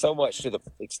for him. So much to the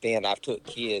extent I've took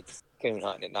kids coon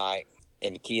hunting at night,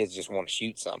 and the kids just want to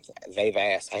shoot something. They've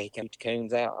asked, "Hey, can you shoot the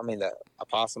coons out? I mean, a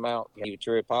possum out? You would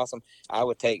tree a possum?" I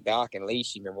would take Doc and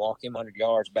leash him and walk him 100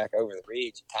 yards back over the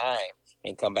ridge, tie him,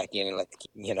 and come back in and let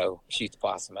shoot the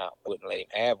possum out. Wouldn't let him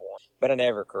have one. But I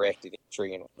never corrected him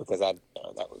treeing because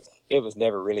it was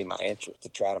never really my interest to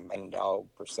try to main dog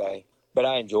per se. But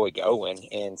I enjoy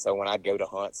going, and so when I'd go to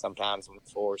hunt, sometimes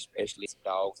for especially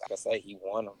dogs, like I say, he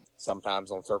won them.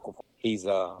 Sometimes on circle, he's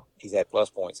had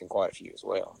plus points in quite a few as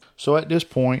well. So at this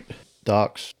point,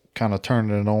 Doc's kind of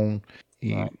turning it on.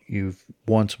 Right. You've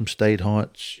won some state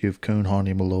hunts. You've coon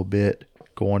hunted him a little bit.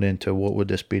 Of going into what would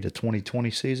this be, the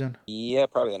 2020 season? Yeah,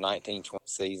 probably the 1920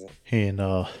 season. And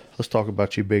let's talk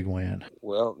about your big win.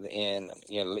 Well, and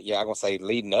yeah, I'm gonna say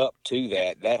leading up to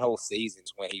that whole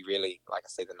season's when he really, like I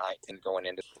say, the 19 going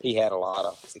into, he had a lot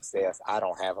of success. I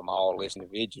don't have them all listed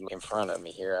individually in front of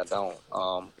me here. I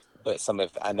don't. But some of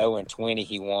I know in 20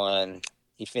 he won.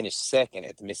 He finished second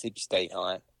at the Mississippi State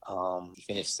Hunt. He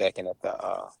finished second at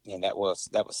the and that was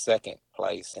second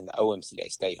place in the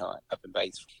UMCA State Hunt up in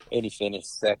Batesville, and he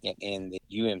finished second in the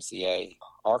UMCA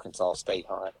Arkansas State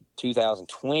Hunt.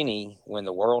 2020, when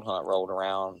the World Hunt rolled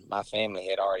around, my family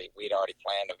we'd already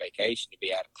planned a vacation to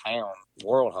be out of town. The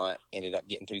World Hunt ended up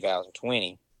getting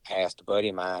 2020. I asked a buddy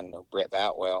of mine, Brett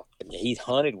Boutwell. He's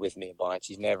hunted with me a bunch.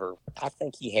 He's never. I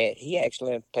think he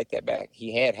actually take that back.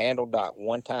 He had handled Doc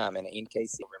one time in an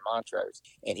NKC in Montrose,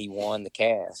 and he won the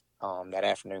cast. That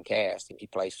afternoon cast. He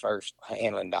placed first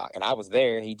handling Doc, and I was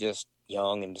there. He just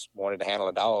young and just wanted to handle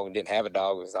a dog and didn't have a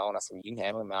dog of his own. I said, you can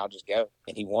handle him, I'll just go.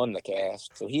 And he won the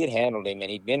cast. So he had handled him, and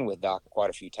he'd been with Doc quite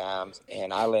a few times.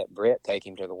 And I let Brett take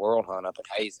him to the World Hunt up at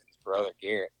Hazen. His brother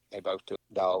Garrett, they both took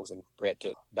dogs, and Brett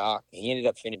took Doc. He ended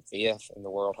up finishing fifth in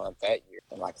the World Hunt that year.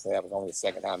 And like I said, that was only the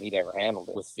second time he'd ever handled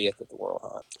it, with fifth at the World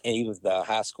Hunt. And he was the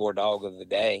high score dog of the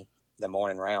day, the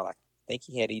morning round. I think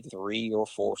he had either 3 or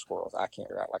 4 squirrels. I can't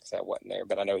remember. Like I said, I wasn't there,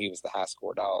 but I know he was the high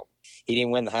score dog. He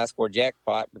didn't win the high score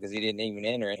jackpot because he didn't even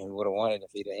enter it, and he would have won it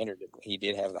if he'd entered it. He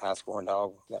did have the high scoring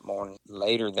dog that morning.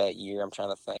 Later that year, I'm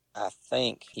trying to think. I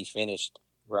think he finished,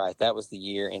 right, that was the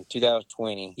year. In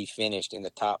 2020, he finished in the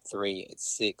top 3 at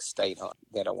 6 state hunts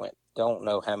that I went. Don't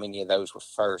know how many of those were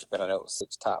first, but I know it was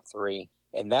 6 top 3.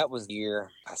 And that was the year,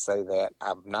 I say that,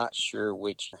 I'm not sure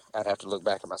which. I'd have to look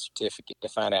back at my certificate to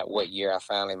find out what year I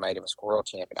finally made him a squirrel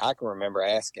champion. I can remember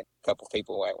asking a couple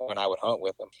people when I would hunt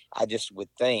with him. I just would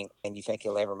think, and you think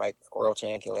he'll ever make the squirrel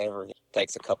champion? He'll ever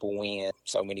takes a couple wins,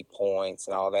 so many points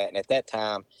and all that. And at that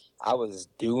time, I was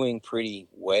doing pretty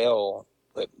well,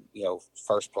 but,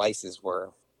 first places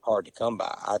were hard to come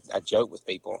by. I joke with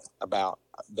people about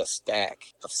the stack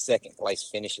of second place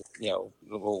finishes,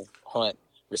 little hunt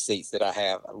receipts that I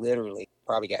have. I literally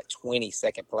probably got 20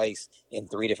 second place in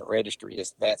 3 different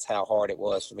registries. That's how hard it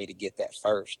was for me to get that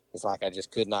first. It's like I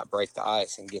just could not break the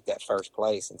ice and get that first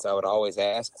place. And so I would always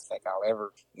ask, I think I'll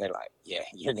ever, and they're like, yeah,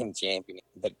 you're going to champion.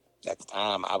 But at the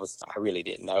time, I really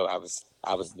didn't know. I was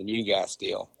the new guy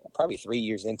still. Probably 3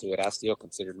 years into it, I still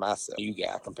considered myself a new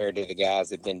guy compared to the guys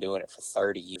that have been doing it for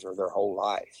 30 years or their whole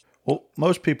life. Well,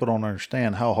 most people don't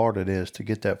understand how hard it is to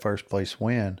get that first place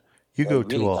win. You go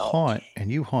to a hunt and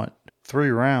you hunt 3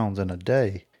 rounds in a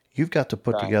day. You've got to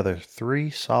put together 3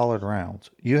 solid rounds.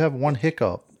 You have one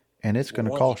hiccup, and it's going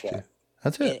to cost you.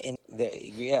 That's it.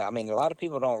 I mean, a lot of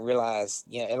people don't realize,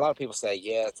 a lot of people say,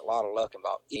 yeah, it's a lot of luck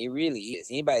involved. It really is.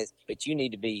 But you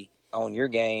need to be on your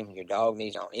game. Your dog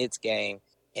needs on its game.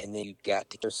 And then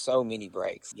there's so many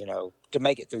breaks, to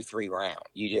make it through 3 rounds.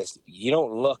 You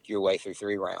don't luck your way through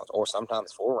 3 rounds, or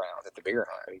sometimes 4 rounds at the beer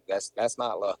hunt. I mean, that's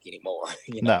not luck anymore.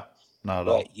 No, not at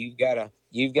all. But you've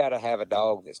got to have a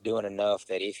dog that's doing enough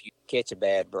that if you catch a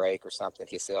bad break or something,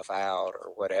 yourself out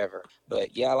or whatever.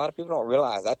 But yeah, a lot of people don't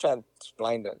realize. I try to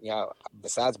explain that,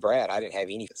 besides Brad, I didn't have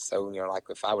any. So, like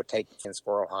if I would take a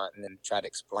squirrel hunt and then try to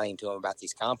explain to them about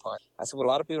these comp hunts, I said, well,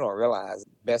 a lot of people don't realize.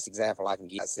 The best example I can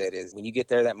give, I said, is when you get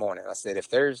there that morning, I said, if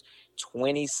there's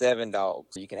 27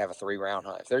 dogs, you can have a 3-round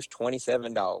hunt. If there's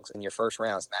 27 dogs and your first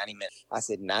round is 90 minutes, I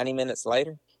said, 90 minutes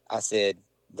later, I said,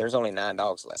 there's only 9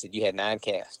 dogs left. I said, you had 9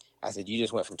 casts. I said, you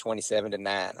just went from 27 to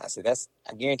 9. I said,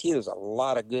 I guarantee there's a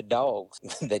lot of good dogs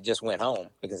that just went home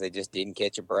because they just didn't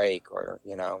catch a break or,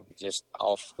 just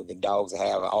off. The dogs that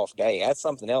have an off day. That's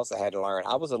something else I had to learn.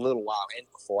 I was a little while in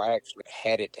before I actually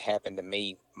had it happen to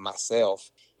me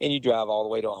myself. And you drive all the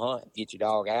way to a hunt, get your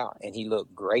dog out, and he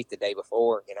looked great the day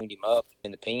before, put him up in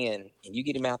the pen, and you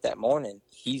get him out that morning,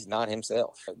 he's not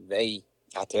himself.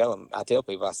 I tell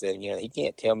people, I said, he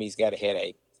can't tell me he's got a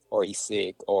headache or he's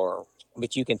sick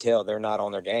but you can tell they're not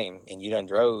on their game. And you done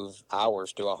drove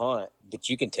hours to a hunt, but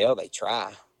you can tell they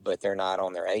try, but they're not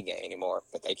on their A game anymore.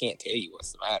 But they can't tell you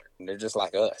what's the matter. And they're just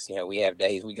like us. We have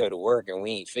days we go to work and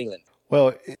we ain't feeling it.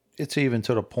 Well, it's even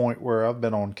to the point where I've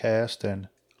been on cast and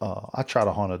I try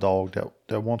to hunt a dog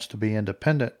that wants to be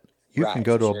independent. You can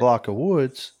go to a block of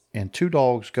woods and 2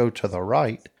 dogs go to the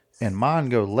right and mine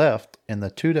go left, and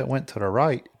the 2 that went to the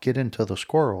right get into the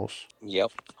squirrels.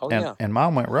 Yep. And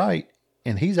mine went right,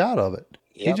 and he's out of it.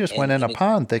 Yep. He just went in a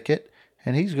pine thicket,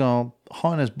 and he's going to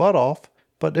hunt his butt off,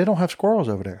 but they don't have squirrels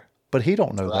over there. But he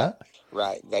don't know that.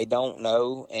 Right. They don't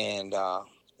know, and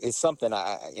it's something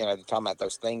talking about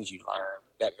those things you learn.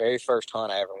 That very first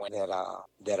hunt I ever went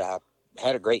that I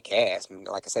had a great cast. I mean,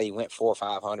 like I say, he went 400 or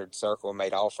 500 circle,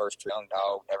 made all first young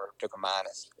dog, never took a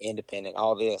minus, independent,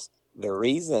 all this. The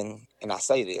reason, and I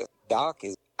say this, Doc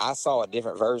is, I saw a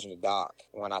different version of Doc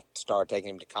when I started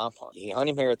taking him to comp hunt. You hunt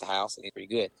him here at the house, and he's pretty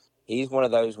good. He's one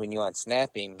of those, when you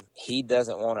unsnap him, he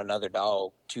doesn't want another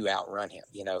dog to outrun him.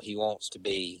 He wants to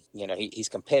be, he's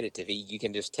competitive. You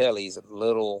can just tell he's a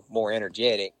little more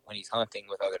energetic when he's hunting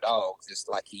with other dogs, just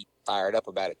like he fired up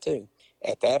about it too.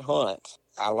 At that hunt,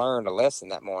 I learned a lesson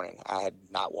that morning. I had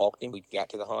not walked him. We got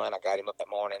to the hunt. I got him up that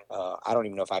morning. I don't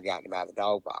even know if I'd gotten him out of the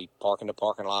dog box. He'd park in the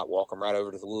parking lot, walk him right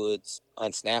over to the woods,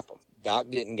 unsnap him. Doc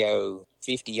didn't go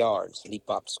 50 yards, and he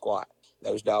popped a squat.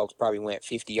 Those dogs probably went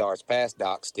 50 yards past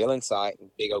Doc, still in sight,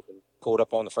 and big open, pulled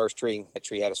up on the first tree. That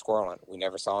tree had a squirrel in it. We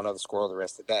never saw another squirrel the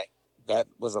rest of the day. That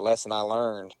was a lesson I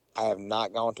learned. I have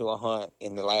not gone to a hunt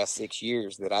in the last 6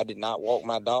 years that I did not walk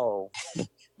my dog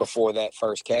before that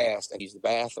first cast and use the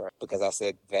bathroom, because I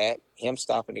said that him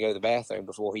stopping to go to the bathroom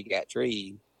before he got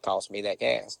treed cost me that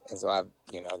cast. And so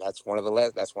that's one of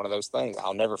those things.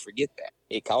 I'll never forget that.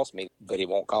 It cost me, but it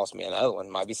won't cost me another one.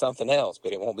 It might be something else,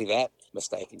 but it won't be that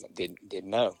mistake. Didn't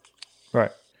know.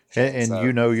 Right. And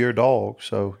So, your dog,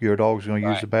 so your dog's going to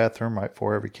use right, the bathroom right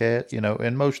before every cat,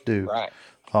 and most do. right,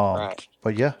 right,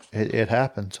 But yeah, it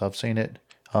happens. I've seen it.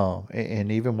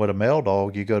 And even with a male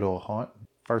dog, you go to a hunt,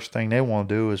 first thing they want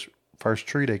to do is first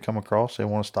tree they come across, they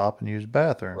want to stop and use the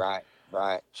bathroom. right,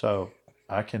 right. So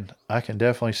I can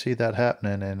definitely see that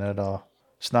happening, and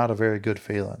it's not a very good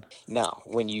feeling. No,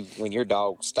 when your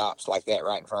dog stops like that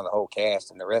right in front of the whole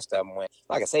cast, and the rest of them went,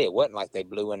 like I say, it wasn't like they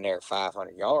blew in there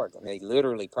 500 yards. I mean, they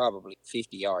literally probably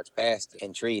 50 yards past it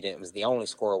and treed, and it was the only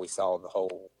squirrel we saw the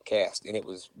whole cast, and it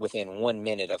was within 1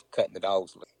 minute of cutting the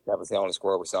dogs loose. That was the only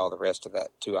squirrel we saw the rest of that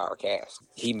 2 hour cast.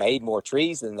 He made more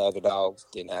trees than the other dogs.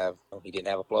 He didn't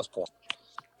have a plus point,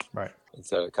 Right. and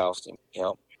so it cost him.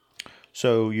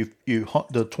 So you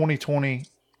hunt the 2020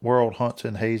 World Hunts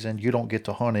in Hazen. You don't get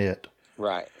to hunt it.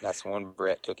 Right. That's the one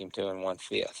Brett took him to and won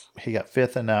fifth. He got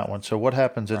fifth in that one. So what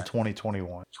happens in Right.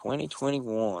 2021?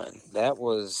 2021. That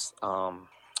was I'm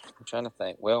trying to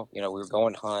think. Well, we were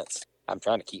going hunts. I'm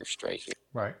trying to keep it straight here.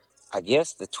 Right. I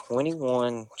guess the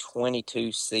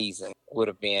 21-22 season would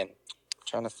have been, I'm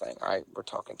trying to think. All right, we're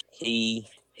talking. He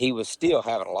was still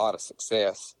having a lot of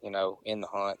success, in the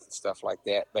hunts and stuff like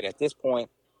that. But at this point,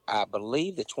 I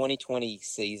believe the 2020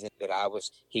 season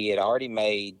he had already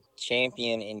made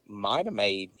champion, and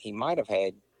he might have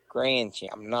had grand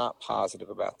champ. I'm not positive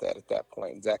about that at that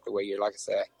point, exactly where you're. Like I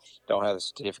said, I don't have the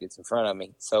certificates in front of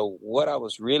me. So what I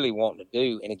was really wanting to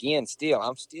do, and again,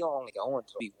 I'm still only going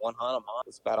to be one hunt a month.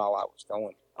 That's about all I was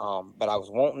going. But I was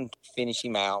wanting to finish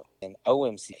him out in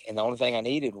OMC, and the only thing I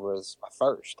needed was my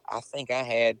first. I think I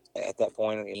had, at that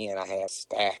point, again, I had a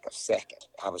stack of second.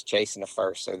 I was chasing the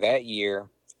first. So that year,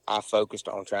 I focused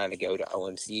on trying to go to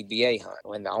OMCBA hunt.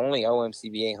 When the only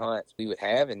OMCBA hunt we would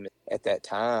have at that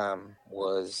time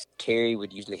was Terry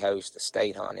would usually host the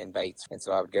state hunt in Bates. And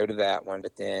so I would go to that one,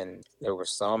 but then there were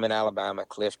some in Alabama,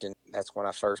 Clifton. That's when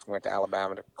I first went to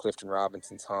Alabama to Clifton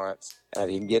Robinson's hunts. I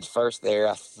didn't get first there.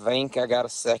 I think I got a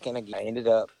second again. I ended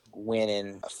up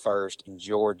winning a first in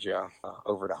Georgia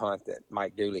over the hunt that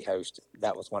Mike Dooley hosted.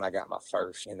 That was when I got my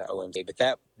first in the OMC.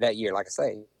 But that year, like I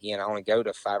say, I only go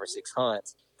to 5 or 6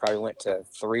 hunts. Probably went to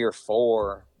 3 or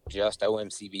 4 just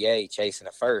OMCBA chasing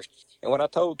a first. And what I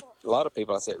told a lot of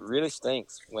people, I said, it really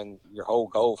stinks when your whole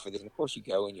goal for this, and of course you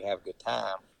go and you have a good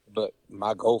time, but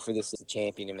my goal for this is to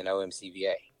champion him in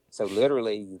OMCBA. So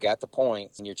literally you got the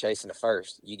points and you're chasing the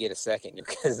first, you get a second,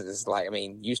 because it's like,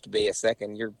 used to be a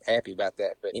second, you're happy about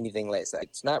that, but anything less,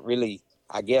 it's not really.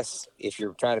 I guess if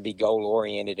you're trying to be goal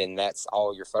oriented and that's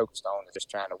all you're focused on, is just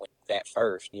trying to win that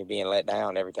first, you're being let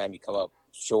down every time you come up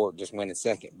short just winning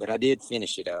second. But I did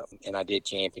finish it up, and I did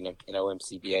champion him in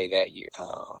OMCBA that year.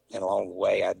 And along the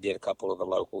way, I did a couple of the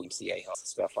local UMCA hunts and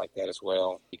stuff like that as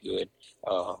well. Pretty good.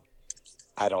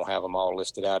 I don't have them all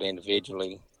listed out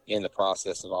individually. In the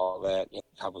process of all that,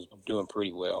 I was doing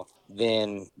pretty well.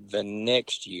 Then the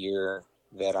next year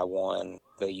that I won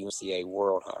the UMCA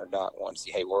World Hunt, or Doc won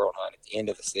UMCA World Hunt at the end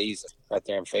of the season, right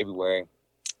there in February.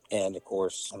 And of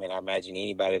course, I imagine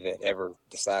anybody that ever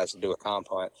decides to do a comp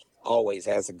hunt always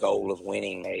has a goal of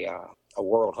winning a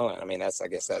world hunt. I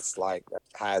guess that's like as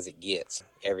high as it gets.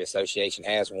 Every association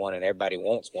has one, and everybody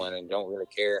wants one, and don't really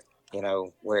care,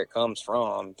 where it comes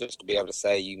from, just to be able to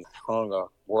say you hung a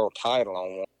world title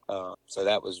on one. So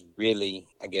that was really,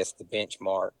 I guess, the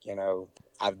benchmark.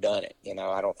 I've done it.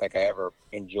 I don't think I ever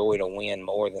enjoyed a win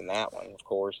more than that one, of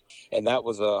course. And that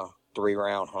was a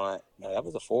 3-round hunt. No, that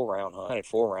was a 4-round hunt. I had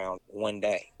 4 rounds one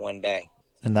day.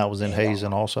 And that was in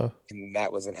Hazen also? And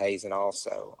that was in Hazen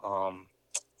also.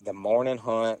 The morning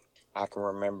hunt, I can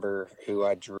remember who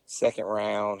I drew second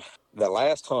round. The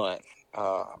last hunt,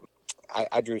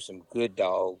 I drew some good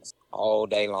dogs all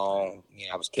day long.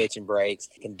 I was catching breaks.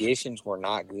 Conditions were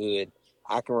not good.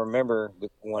 I can remember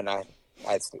when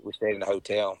we stayed in a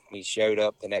hotel. We showed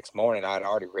up the next morning. I'd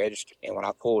already registered, and when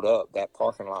I pulled up, that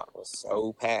parking lot was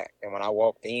so packed. And when I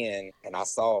walked in, and I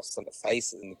saw some of the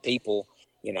faces and the people,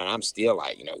 and I'm still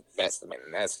like, that's the man,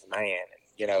 that's the man,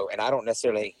 and I don't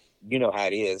necessarily. You know how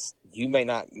it is. You may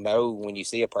not know when you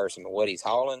see a person what he's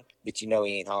hauling, but he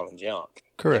ain't hauling junk.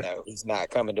 Correct. He's not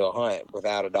coming to a hunt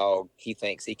without a dog he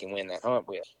thinks he can win that hunt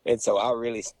with. And so I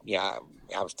really, I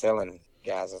was telling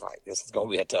guys, I was like, this is going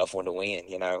to be a tough one to win,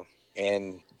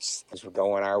 and just we're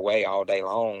going our way all day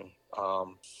long.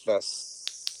 The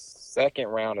second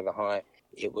round of the hunt,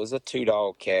 it was a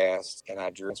 2-dog cast, and I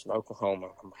drew from Oklahoma.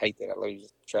 I hate that I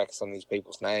lose track of some of these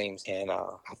people's names. And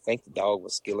I think the dog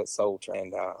was Skillet Soldier.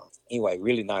 And anyway,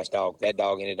 really nice dog. That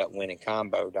dog ended up winning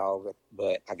combo dog,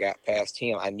 but I got past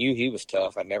him. I knew he was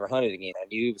tough. I never hunted again. I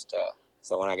knew he was tough.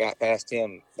 So when I got past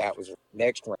him, that was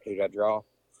next round. Who did I draw?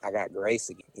 I got Grace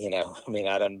again.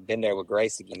 I done been there with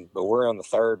Grace again, but we're on the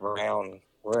third round.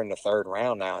 We're in the third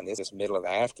round now, and this is middle of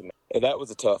the afternoon. And that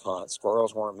was a tough hunt.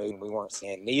 Squirrels weren't moving. We weren't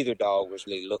seeing. Neither dog was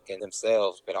really looking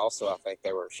themselves, but also I think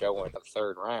they were showing the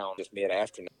third round, just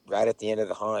mid-afternoon. Right at the end of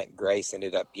the hunt, Grace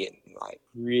ended up getting,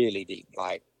 really deep.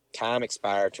 Time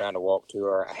expired trying to walk to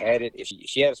her. I had it. If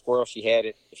she had a squirrel, she had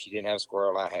it. If she didn't have a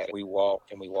squirrel, I had it. We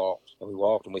walked and we walked and we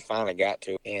walked, and we finally got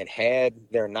to it. And had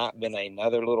there not been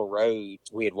another little road,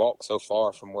 we had walked so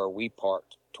far from where we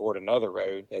parked toward another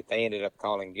road that they ended up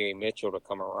calling Gary Mitchell to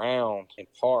come around and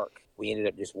park. We ended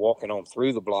up just walking on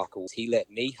through the block. He let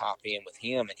me hop in with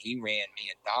him, and he ran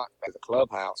me and Doc back to the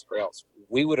clubhouse, or else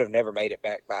we would have never made it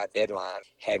back by a deadline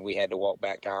had we had to walk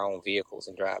back to our own vehicles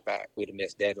and drive back. We'd have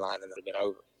missed deadline and it would have been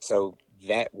over. So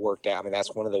that worked out.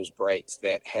 That's one of those breaks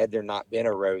that had there not been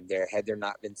a road there, had there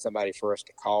not been somebody for us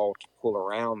to call to pull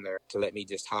around there to let me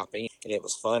just hop in. And it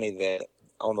was funny that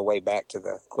on the way back to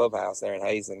the clubhouse there in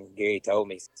Hazen, Gary told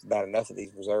me it's about enough of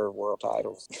these reserve world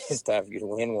titles. It's time for you to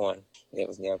win one. And it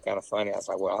was, kind of funny. I was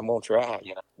like, well, I'm going to try.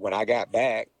 When I got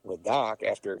back with Doc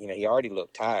after, he already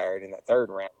looked tired in that third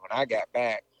round. When I got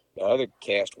back, the other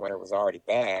cast winner was already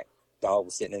back. Dog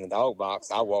was sitting in the dog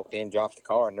box. I walked in, dropped the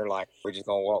car, and they're like, we're just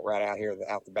going to walk right out here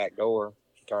out the back door.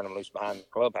 Turn them loose behind the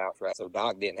clubhouse, right? So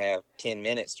Doc didn't have 10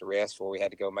 minutes to rest before we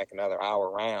had to go make another hour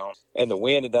round. And the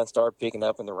wind had done started picking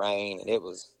up in the rain, and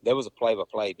there was a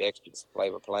play-by-play. Dexter's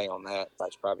play-by-play on that.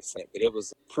 That's probably sent, but it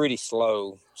was a pretty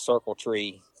slow circle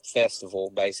tree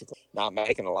festival, basically. Not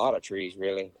making a lot of trees,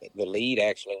 really. The lead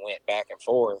actually went back and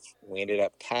forth. We ended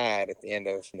up tied at the end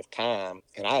of time.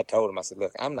 And I had told him, I said,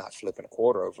 look, I'm not flipping a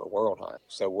quarter over a world hunt.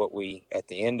 So at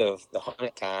the end of the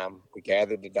hunt time, we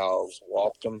gathered the dogs,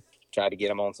 walked them, tried to get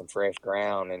them on some fresh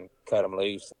ground and cut them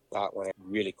loose. Doc went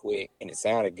really quick, and it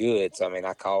sounded good. So,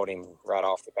 I called him right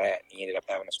off the bat, and he ended up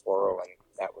having a squirrel, and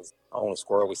that was the only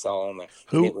squirrel we saw on there.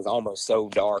 And it was almost so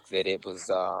dark that it was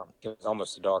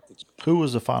almost so dark that Who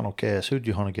was the final cast? Who did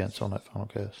you hunt against on that final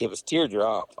cast? it was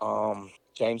Teardrop.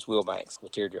 James Wilbanks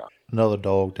with Teardrop. Another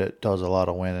dog that does a lot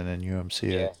of winning in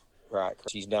UMCA. Yeah, right.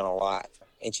 She's done a lot,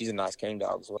 and she's a nice coon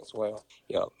dog as well.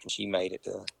 She made it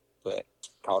but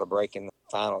caught a break in the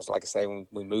finals. Like I say, when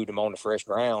we moved them on to fresh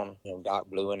ground, Doc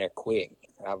blew in there quick.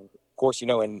 Of course,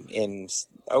 in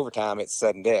overtime, it's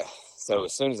sudden death. So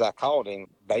as soon as I called him,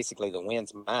 basically the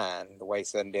win's mine, the way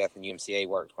sudden death in UMCA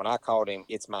works. When I called him,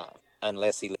 it's mine.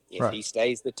 Unless he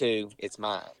stays the 2, it's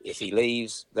mine. If he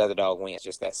leaves, the other dog wins.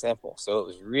 Just that simple. So it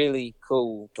was really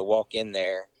cool to walk in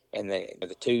there, and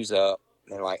the 2's up,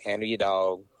 and they're like, handle your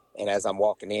dog. And as I'm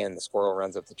walking in, the squirrel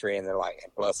runs up the tree, and they're like,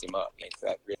 and plus him up.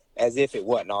 As if it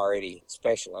wasn't already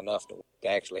special enough to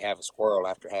actually have a squirrel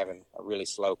after having a really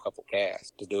slow couple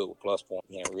casts. To do it with plus point,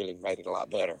 really made it a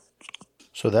lot better.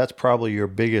 So that's probably your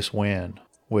biggest win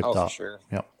with Doc. For sure.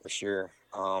 Yep. For sure.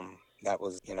 That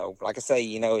was, like I say,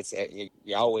 it's I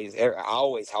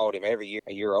always hauled him every year.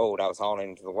 A year old, I was hauling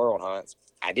him to the world hunts.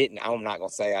 I'm not going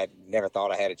to say I never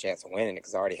thought I had a chance of winning it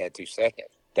because I already had 2 seconds.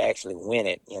 To actually win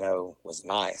it, was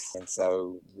nice. And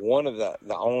so one of the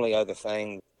only other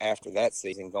thing after that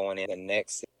season going in the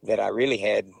next that I really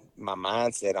had my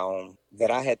mindset on that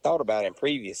I had thought about in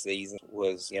previous seasons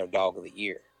was, dog of the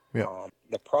year. Yeah.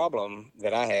 The problem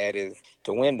that I had is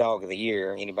to win dog of the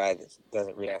year, anybody that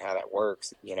doesn't really know how that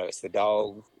works, it's the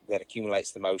dog that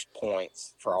accumulates the most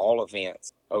points for all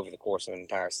events over the course of an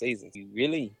entire season. You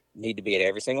really need to be at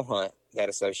every single hunt that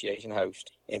association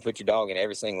hosts and put your dog in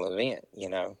every single event,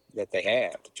 that they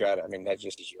have to try to, that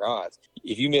just is your odds.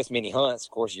 If you miss many hunts,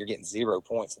 of course, you're getting 0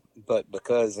 points. But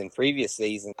because in previous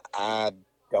seasons, I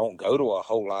don't go to a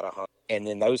whole lot of hunts. And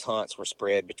then those hunts were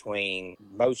spread between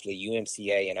mostly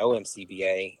UMCA and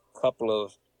OMCBA, a couple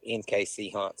of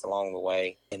NKC hunts along the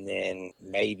way, and then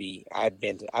maybe I've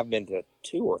been to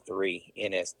 2 or 3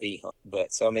 NSD hunts.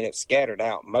 But so I mean, it's scattered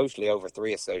out mostly over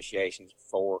 3 associations,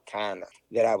 4 kind of,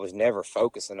 that I was never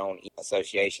focusing on each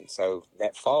association. So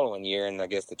that following year, and I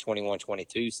guess the 21-22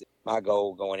 season, my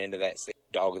goal going into that season,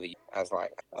 dog of the year, I was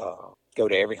like, go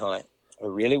to every hunt.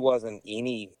 There really wasn't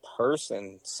any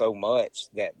person so much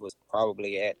that was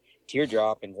probably at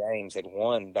Teardrop, and James had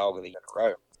won dog of the year in a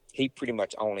row. He pretty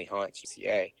much only hunts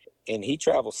UCA, and he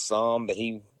travels some, but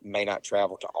he may not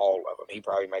travel to all of them. He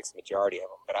probably makes the majority of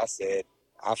them. But I said,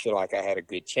 I feel like I had a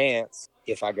good chance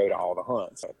if I go to all the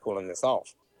hunts of pulling this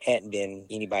off. Hadn't been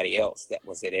anybody else that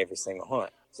was at every single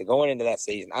hunt. So going into that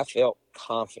season, I felt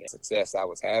confident success I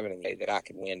was having in that I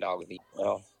could win dog of the year.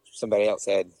 Well, somebody else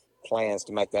had plans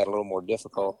to make that a little more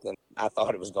difficult than I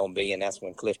thought it was going to be, and that's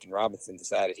when Clifton Robinson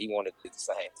decided he wanted to do the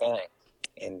same thing.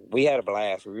 And we had a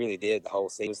blast. We really did the whole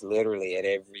season. He was literally at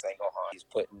every single hunt. He's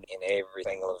putting in every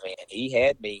single event. And he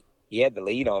had the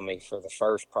lead on me for the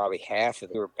first probably half of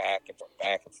it. We were back and forth.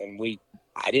 And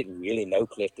I didn't really know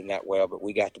Clifton that well, but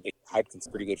we got to be, I'd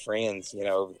consider pretty good friends,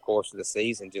 over the course of the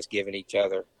season, just giving each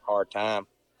other a hard time.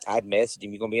 I'd messaged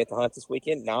him, you going to be at the hunt this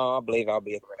weekend? No, I believe I'll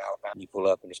be at the Alabama. You pull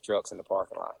up and his truck's in the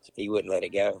parking lot. He wouldn't let it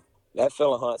go. That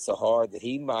fella hunts so hard that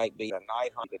he might be a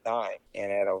night hunt at night and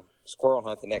at a squirrel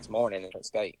hunt the next morning in the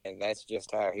state. And that's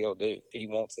just how he'll do. If he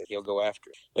wants it, he'll go after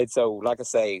it. And so, like I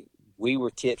say, we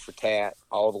were tit for tat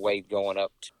all the way going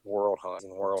up to world hunts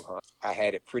and world hunts. I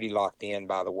had it pretty locked in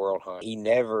by the world hunt.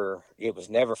 It was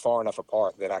never far enough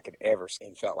apart that I could ever see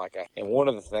and felt like And one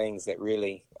of the things that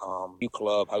really, U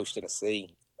Club hosted a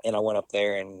C, and I went up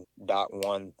there and Doc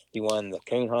won. He won the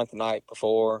coon hunt the night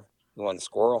before. He won the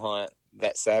squirrel hunt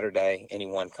that Saturday, and he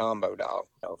won combo dog.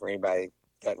 For anybody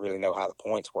that doesn't really know how the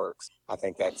points works, I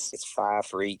think it's 5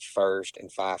 for each first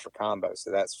and 5 for combo. So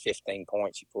that's 15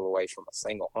 points you pull away from a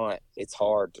single hunt. It's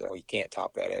hard you can't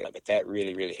top that, but that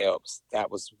really, really helps. That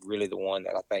was really the one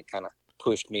that I think kind of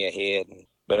pushed me ahead.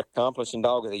 But accomplishing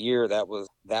dog of the year, that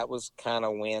was kind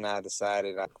of when I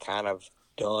decided I'd kind of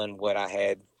done what I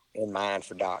had in mind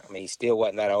for Doc. I mean, he still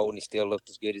wasn't that old, and he still looked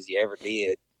as good as he ever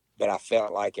did. But I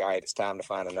felt like, all right, it's time to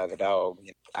find another dog.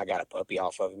 I got a puppy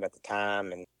off of him at the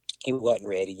time, and he wasn't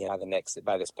ready,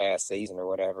 by this past season or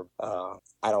whatever.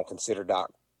 I don't consider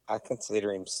Doc. I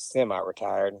consider him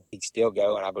semi-retired. He'd still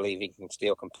go, and I believe he can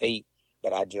still compete.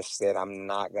 But I just said I'm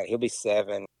not going to. He'll be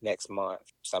 7 next month.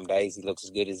 Some days he looks as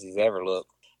good as he's ever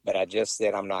looked. But I just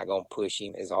said I'm not going to push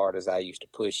him as hard as I used to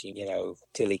push him,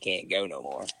 till he can't go no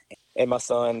more. And my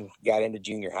son got into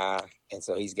junior high, and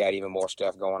so he's got even more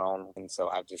stuff going on. And so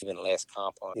I've just been less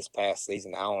comp hunt. This past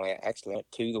season, I only actually went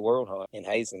to the world hunt in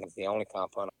Hazen. It's the only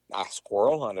comp hunt. I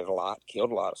squirrel hunted a lot,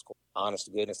 killed a lot of squirrels. Honest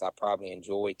to goodness, I probably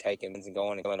enjoy taking and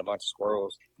going and killing a bunch of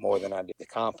squirrels more than I did the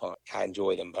comp hunt. I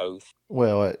enjoy them both.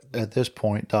 Well, at this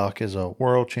point, Doc is a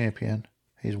world champion.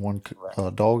 He's won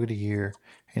dog of the year,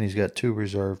 and he's got 2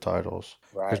 reserve titles.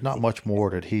 Right. There's not much more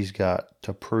that he's got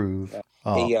to prove,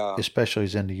 especially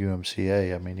he's in the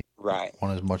UMCA. I mean, he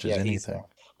won as much as anything.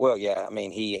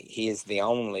 He is the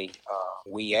only.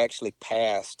 We actually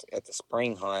passed at the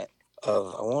spring hunt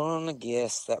of, I want to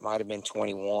guess that might have been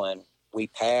 21. We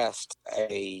passed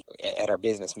at our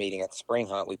business meeting at the spring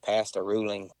hunt, we passed a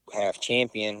ruling, have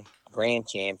champion, grand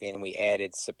champion, we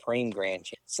added supreme grand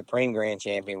champion. Supreme grand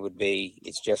champion would be,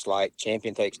 it's just like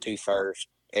champion takes 2 first,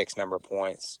 X number of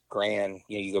points. Grand,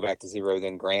 you go back to 0,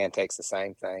 then grand takes the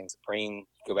same thing. Supreme,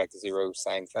 go back to 0,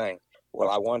 same thing. Well,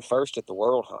 I won first at the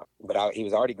world hunt, but he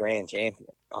was already grand champion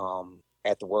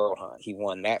at the world hunt. He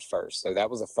won that first. So that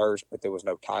was a first, but there was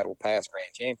no title past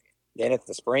grand champion. Then at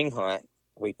the spring hunt,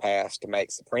 we passed to make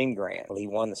Supreme Grand. Well, he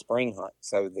won the spring hunt.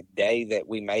 So the day that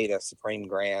we made a Supreme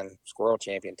Grand Squirrel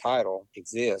Champion title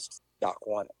exists, Doc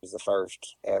won it. He was the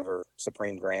first ever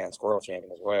Supreme Grand Squirrel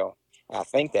Champion as well. I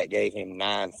think that gave him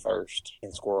 9 first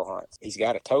in squirrel hunts. He's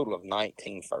got a total of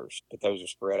 19 first, but those are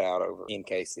spread out over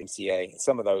NKCA.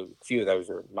 A few of those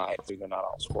are nights. They're not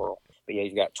all squirrel. But yeah,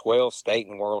 he's got 12 state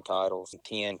and world titles and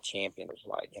 10 champions.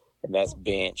 And that's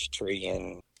bench, tree,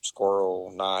 and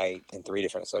squirrel, night, and 3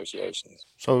 different associations.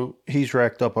 So he's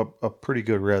racked up a pretty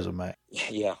good resume.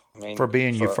 Yeah. For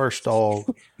being your first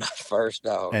dog. My first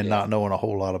dog. And not knowing a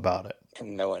whole lot about it.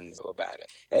 No one knew about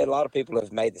it. And a lot of people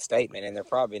have made the statement, and they're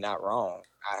probably not wrong.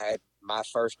 My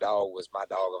first dog was my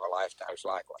dog of a lifetime, most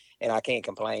likely. And I can't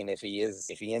complain if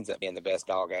he ends up being the best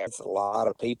dog ever. It's a lot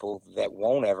of people that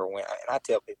won't ever win. And I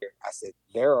tell people, I said,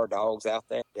 there are dogs out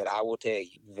there that I will tell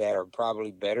you that are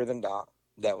probably better than Doc,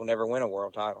 that will never win a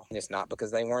world title. And it's not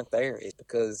because they weren't there. It's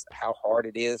because how hard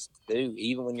it is to do,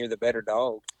 even when you're the better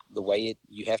dog. The way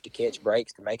you have to catch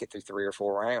breaks to make it through 3 or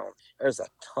 4 rounds. There's a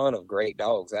ton of great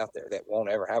dogs out there that won't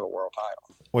ever have a world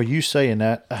title. Well, you saying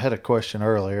that, I had a question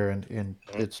earlier, and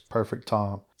it's perfect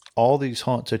time. All these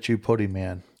hunts that you put him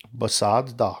in,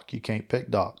 besides Doc, you can't pick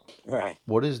Doc. Right.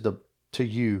 What is to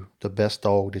you the best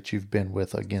dog that you've been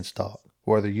with against Doc?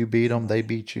 Whether you beat them, they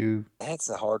beat you, That's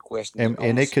a hard question on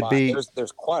and the it could spot. be.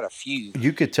 There's quite a few.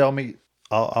 You could tell me.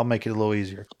 I'll make it a little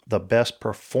easier. The best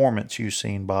performance you've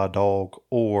seen by a dog,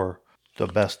 or the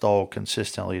best dog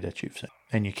consistently that you've seen,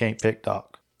 and you can't pick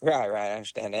Doc. Right, I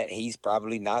understand that. He's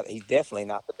definitely not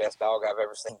the best dog I've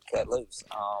ever seen cut loose.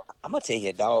 I'm going to tell you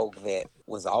a dog that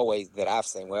was always, that I've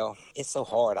seen, well, it's so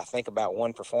hard. I think about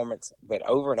one performance, but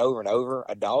over and over and over,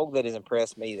 a dog that has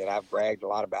impressed me that I've bragged a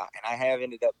lot about, and I have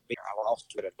ended up I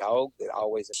lost with a dog that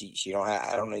always, she don't have,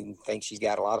 I don't even think she's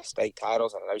got a lot of state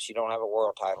titles, and I know she don't have a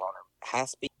world title on her. High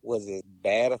speed was as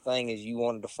bad a thing as you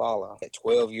wanted to follow. At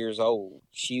 12 years old,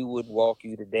 she would walk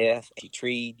you to death. She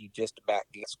treed you just about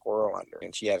get a squirrel under,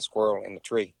 and she had a squirrel in the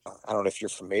tree. I don't know if you're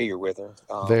familiar with her.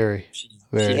 Very, She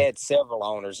very. had several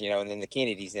owners, and then the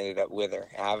Kennedys ended up with her.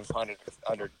 I've hunted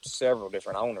under several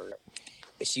different owners.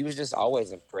 She was just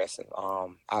always impressive.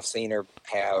 I've seen her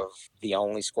have the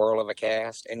only squirrel of a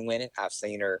cast and win it. I've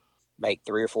seen her make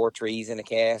 3 or 4 trees in a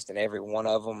cast, and every one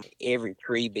of them, every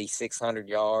tree be 600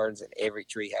 yards, and every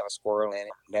tree have a squirrel in it.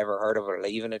 Never heard of her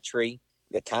leaving a tree.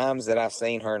 The times that I've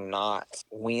seen her not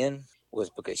win was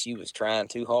because she was trying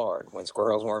too hard when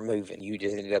squirrels weren't moving. You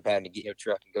just ended up having to get your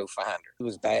truck and go find her. It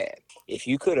was bad.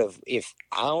 If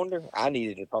I owned her, I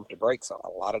needed to pump the brakes on a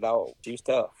lot of dogs. She was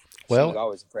tough. She was Well,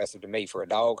 always impressive to me for a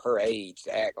dog her age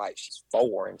to act like she's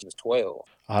 4 and she was 12.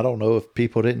 I don't know if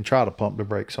people didn't try to pump the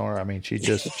brakes on her. I mean,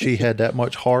 she had that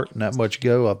much heart and that much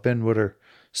go. I've been with her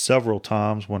several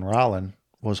times when Rylan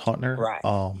was hunting her.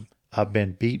 Right. I've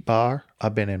been beat by her.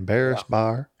 I've been embarrassed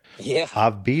by her. Yeah.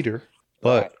 I've beat her.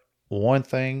 But Right. one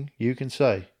thing you can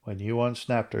say, when you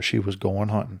unsnapped her, she was going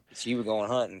hunting. She was going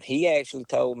hunting. He actually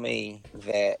told me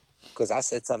that, because I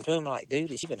said something to him like,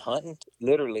 dude, has she been hunting?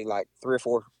 Literally like 3 or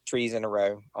 4 trees in a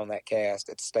row on that cast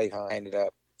at the state hunt. I ended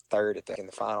up third in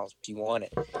the finals. She won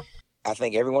it. I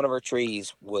think every one of her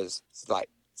trees was like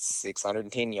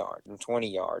 610 yards and 20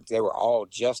 yards. They were all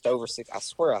just over 6. I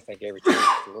swear, I think every tree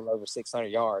was a little over 600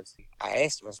 yards. I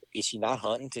asked him, is she not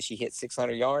hunting till she hit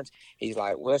 600 yards? He's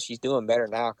like, well, she's doing better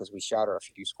now because we shot her a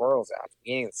few squirrels out. At the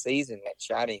beginning of the season, that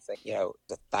shot anything,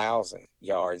 1,000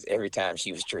 yards every time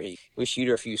she was treed. We shoot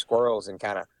her a few squirrels and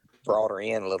kind of brought her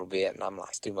in a little bit, and I'm like,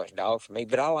 it's too much dog for me.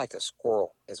 But I like the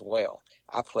squirrel as well.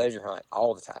 I pleasure hunt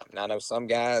all the time. And I know some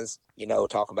guys,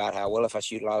 talk about how, well, if I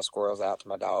shoot a lot of squirrels out to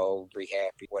my dog, be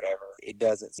happy, whatever. It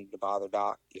doesn't seem to bother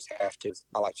Doc. You just have to.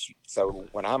 I like to shoot. So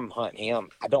when I'm hunting him,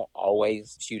 I don't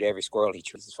always shoot every squirrel he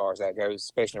trees as far as that goes,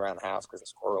 especially around the house because the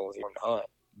squirrel is hard to hunt.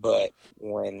 But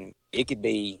when it could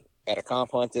be at a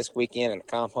comp hunt this weekend and a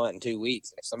comp hunt in 2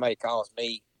 weeks, if somebody calls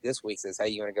me this week, says, hey,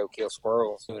 you want to go kill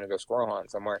squirrels? You want to go squirrel hunting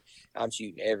somewhere? I'm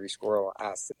shooting every squirrel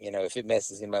I see. If it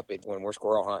messes him up, when we're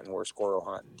squirrel hunting, we're squirrel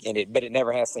hunting. But it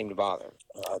never has seemed to bother him.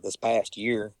 This past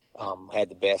year, had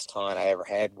the best hunt I ever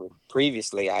had.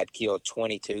 Previously, I'd killed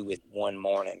 22 with one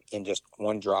morning in just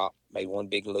one drop, made one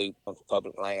big loop on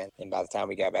public land. And by the time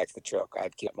we got back to the truck,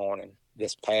 I'd killed morning.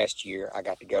 This past year, I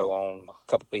got to go on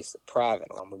a couple pieces of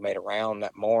private land. We made a round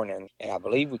that morning, and I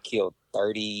believe we killed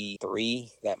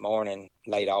 33 that morning,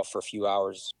 laid off for a few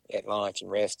hours at lunch and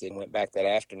rested, and went back that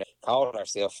afternoon. Called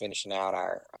ourselves finishing out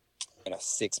in a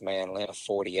 6-man limit of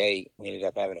 48. We ended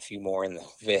up having a few more in the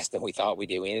vest than we thought we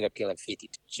did. We ended up killing 50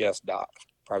 just Doc,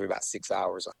 probably about 6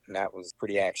 hours, and that was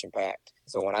pretty action-packed.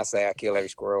 So when I say I kill every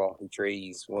squirrel he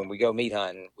trees, when we go meat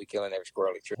hunting, we killing every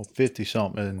squirrel he trees. Well,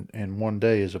 50-something in one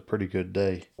day is a pretty good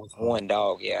day. With one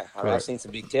dog, yeah. Right. I've seen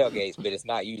some big tailgates, but it's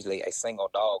not usually a single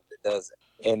dog that does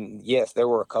it. And yes, there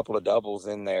were a couple of doubles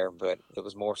in there, but it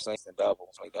was more singles than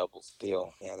doubles. Like doubles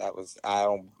still. Yeah, that was, I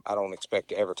don't expect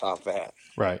to ever top that.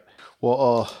 Right.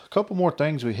 Well, a couple more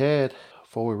things we had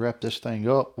before we wrap this thing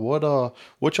up.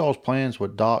 What y'all's plans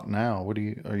with Doc now?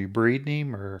 Are you breeding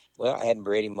him or? Well, I hadn't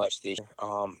bred him much this year.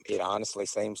 It honestly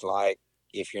seems like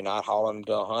if you're not hauling him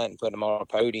to a hunt and putting him on a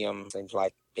podium, it seems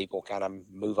like people kind of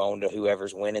move on to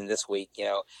whoever's winning this week.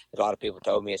 A lot of people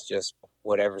told me it's just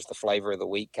whatever's the flavor of the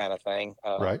week kind of thing.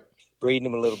 Right. Breeding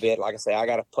him a little bit. Like I say, I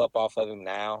got a pup off of him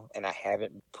now, and I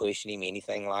haven't pushed him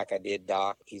anything like I did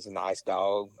Doc. He's a nice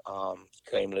dog.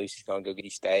 Cut him loose. He's going to go get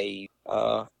his stay.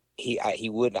 he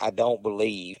wouldn't. I don't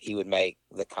believe he would make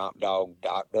the comp dog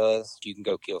Doc does. You can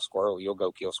go kill squirrel. You'll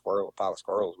go kill squirrel, a pile of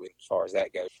squirrels with, as far as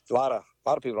that goes. A lot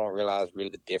of people don't realize really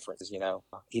the differences.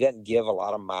 He doesn't give a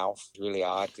lot of mouth. It's really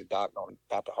odd because Doc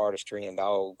about the hardest treeing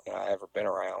dog I ever been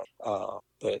around.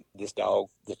 But this dog,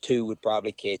 the two would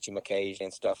probably catch him occasionally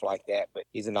and stuff like that. But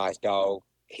he's a nice dog,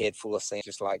 head full of sense,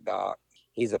 just like Doc.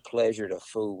 He's a pleasure to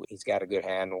fool with. He's got a good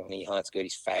handle and he hunts good.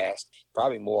 He's fast.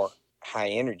 Probably more high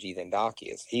energy than Doc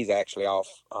is. He's actually off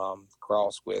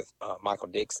cross with Michael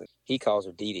Dixon. He calls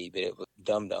her Dee Dee, but it was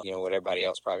Dum Dum, what everybody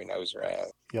else probably knows her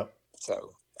as. Yep.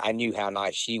 So I knew how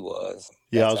nice she was.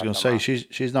 Yeah, I was going to say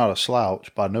she's not a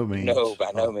slouch by no means. No,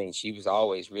 by no means. She was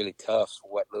always really tough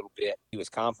for what little bit he was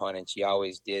comp hunting. She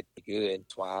always did good.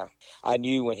 That's why I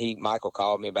knew when Michael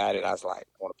called me about it, I was like,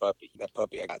 I want a puppy. That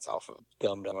puppy I got off of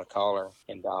Dum Dum, Caller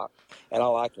and Doc. And I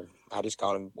like him. I just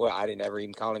called him. Well, I didn't ever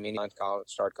even call him any.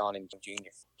 Started calling him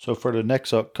Junior. So for the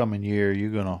next upcoming year,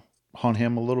 you going to hunt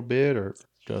him a little bit or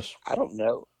just? I don't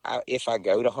know. If I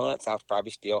go to hunts, I'll probably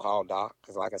still haul Doc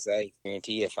because, like I say,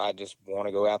 guarantee if I just want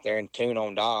to go out there and tune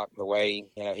on Doc the way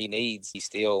he needs,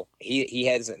 he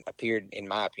hasn't appeared, in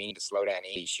my opinion, to slow down.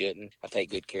 He shouldn't. I take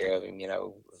good care of him,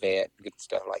 vet, good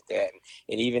stuff like that.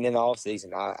 And even in the off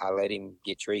season, I let him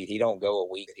get treed. He don't go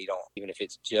a week. He don't, even if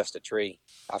it's just a tree.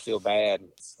 I feel bad.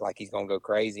 It's like he's gonna go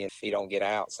crazy if he don't get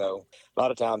out. So a lot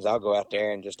of times I'll go out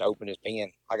there and just open his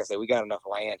pen. Like I said, we got enough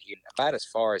land here. About as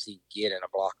far as he can get in a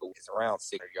block of it's around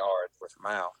 600 yards worth a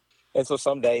mile. And so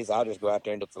some days I'll just go out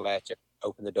there and look the latch up,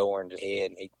 open the door and just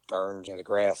head, and he burns the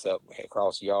grass up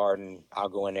across the yard, and I'll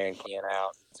go in there and clean out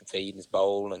some feed in his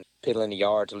bowl and piddle in the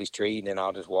yard till he's treed, and then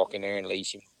I'll just walk in there and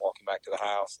leash him, walk him back to the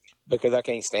house because I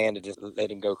can't stand to just let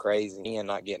him go crazy and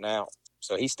not getting out.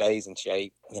 So he stays in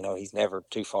shape. He's never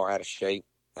too far out of shape.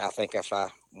 I think if I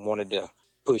wanted to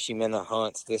push him in the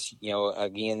hunts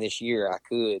again this year, I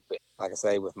could. But like I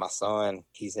say, with my son,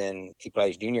 he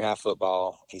plays junior high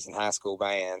football. He's in high school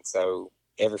band. So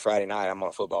every Friday night I'm on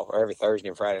a football, or every Thursday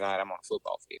and Friday night I'm on a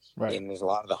football field. Right. And there's a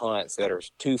lot of the hunts that are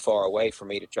too far away for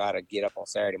me to try to get up on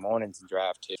Saturday mornings and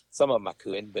drive to. Some of them I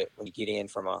could, but when you get in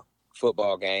from a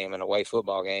football game, an away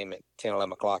football game at 10,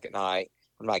 11 o'clock at night,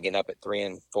 I'm not getting up at 3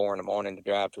 and 4 in the morning to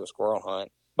drive to a squirrel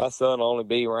hunt. My son will only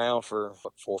be around for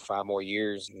 4 or 5 more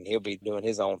years, and he'll be doing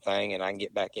his own thing, and I can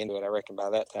get back into it. I reckon by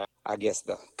that time, I guess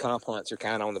the comp hunts are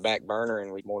kind of on the back burner,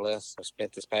 and we more or less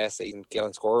spent this past season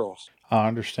killing squirrels. I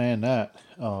understand that.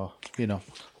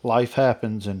 Life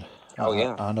happens, and Oh,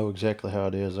 yeah. I know exactly how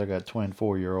it is. I got twin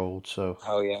 4-year-olds, so.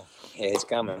 Oh, yeah. Yeah, it's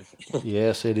coming.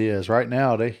 Yes, it is. Right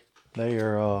now, they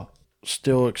are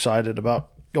still excited about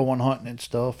going hunting and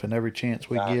stuff, and every chance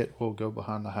we get, we'll go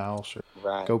behind the house or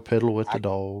go piddle with the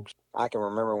dogs. I can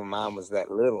remember when mine was that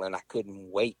little, and I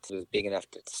couldn't wait till it was big enough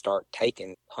to start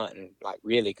taking hunting, like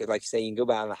really, because like you say, you can go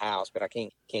behind the house, but I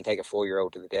can't take a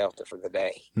 4-year-old to the Delta for the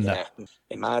day. No.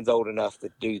 And mine's old enough to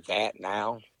do that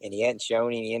now, and he hadn't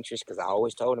shown any interest because I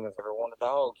always told him if you ever want a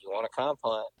dog, you want a comp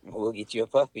hunt, we'll get you a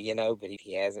puppy, but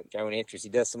he hasn't shown interest. He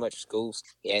does so much school,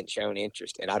 he hadn't shown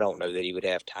interest, and I don't know that he would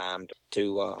have time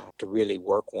to really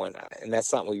work one, and that's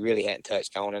something we really hadn't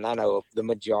touched on. And I know the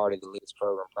majority of the Leaders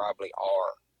program probably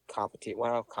are comp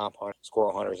hunters,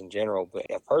 squirrel hunters in general, but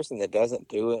a person that doesn't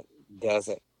do it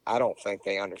I don't think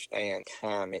they understand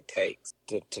time it takes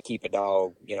to keep a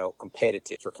dog,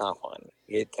 competitive for comp hunting.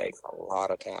 It takes a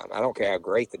lot of time. I don't care how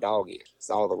great the dog is. It's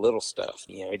all the little stuff.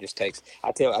 It just takes.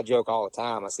 I joke all the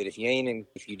time. I said, if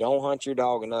you don't hunt your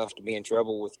dog enough to be in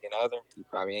trouble with another, you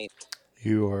probably ain't.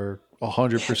 You are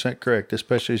 100% correct,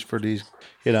 especially for these,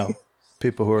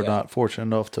 people who are not fortunate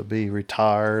enough to be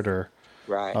retired or,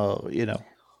 right.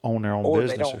 Own their own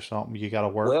business or something. You got to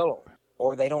work. Well,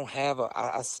 or they don't have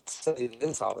I say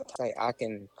this all the time. I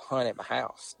can hunt at my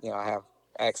house. I have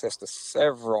access to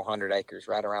several hundred acres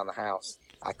right around the house.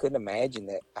 I couldn't imagine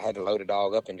that I had to load a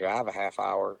dog up and drive a half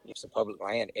hour in some public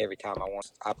land every time I wanted.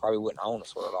 I probably wouldn't own a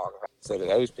squirrel dog. So to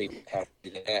those people have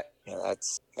to do that,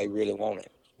 they really want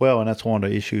it. Well, and that's one of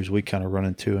the issues we kind of run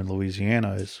into in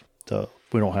Louisiana is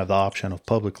we don't have the option of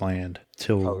public land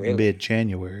till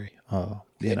mid-January.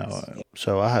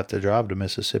 So I have to drive to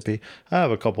Mississippi. I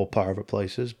have a couple private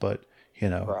places, but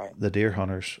the deer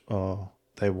hunters,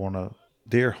 they want to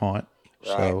deer hunt.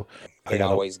 Right. So it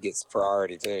always gets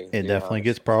priority too. It definitely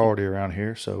gets priority around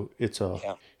here. So it's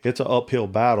an uphill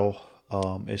battle,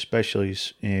 especially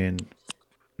in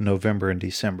November and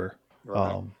December.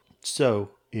 Right.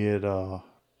 So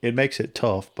it makes it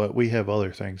tough, but we have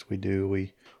other things we do.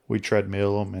 We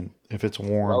treadmill them, and if it's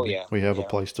warm, we have a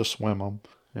place to swim them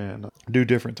and do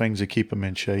different things to keep them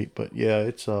in shape. But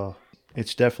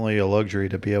it's definitely a luxury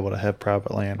to be able to have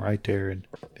private land right there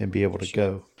and be able to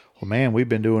go. Well, man, we've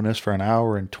been doing this for an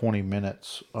hour and 20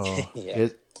 minutes. Yeah.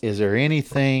 Is there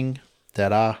anything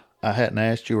that I hadn't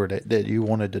asked you or that you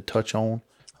wanted to touch on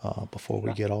before we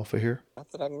Not, get off of here?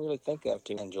 not that I can really think of.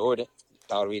 Too. I enjoyed it.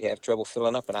 Thought we'd have trouble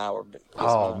filling up an hour, but guess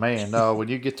Oh not. man, no! When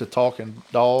you get to talking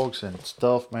dogs and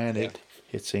stuff, man, Yeah.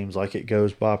 it seems like it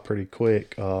goes by pretty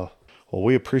quick. Well,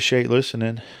 we appreciate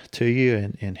listening to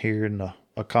you and hearing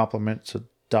a compliment to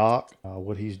Doc,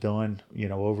 what he's done,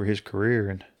 over his career,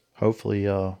 and hopefully,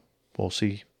 we'll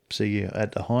see you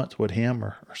at the hunts with him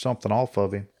or something off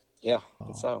of him. Yeah.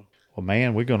 So. Well,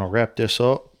 man, we're gonna wrap this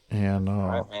up, and All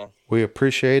right, man. we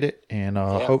appreciate it, and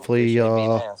Yeah. hopefully, Appreciate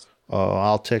being asked.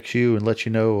 I'll text you and let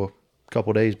you know a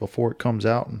couple days before it comes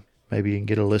out, and maybe you can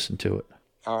get a listen to it.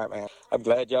 All right, man. I'm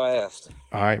glad y'all asked.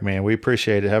 All right, man. We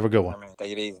appreciate it. Have a good one. All right, man.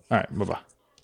 Take it easy. All right. Bye bye.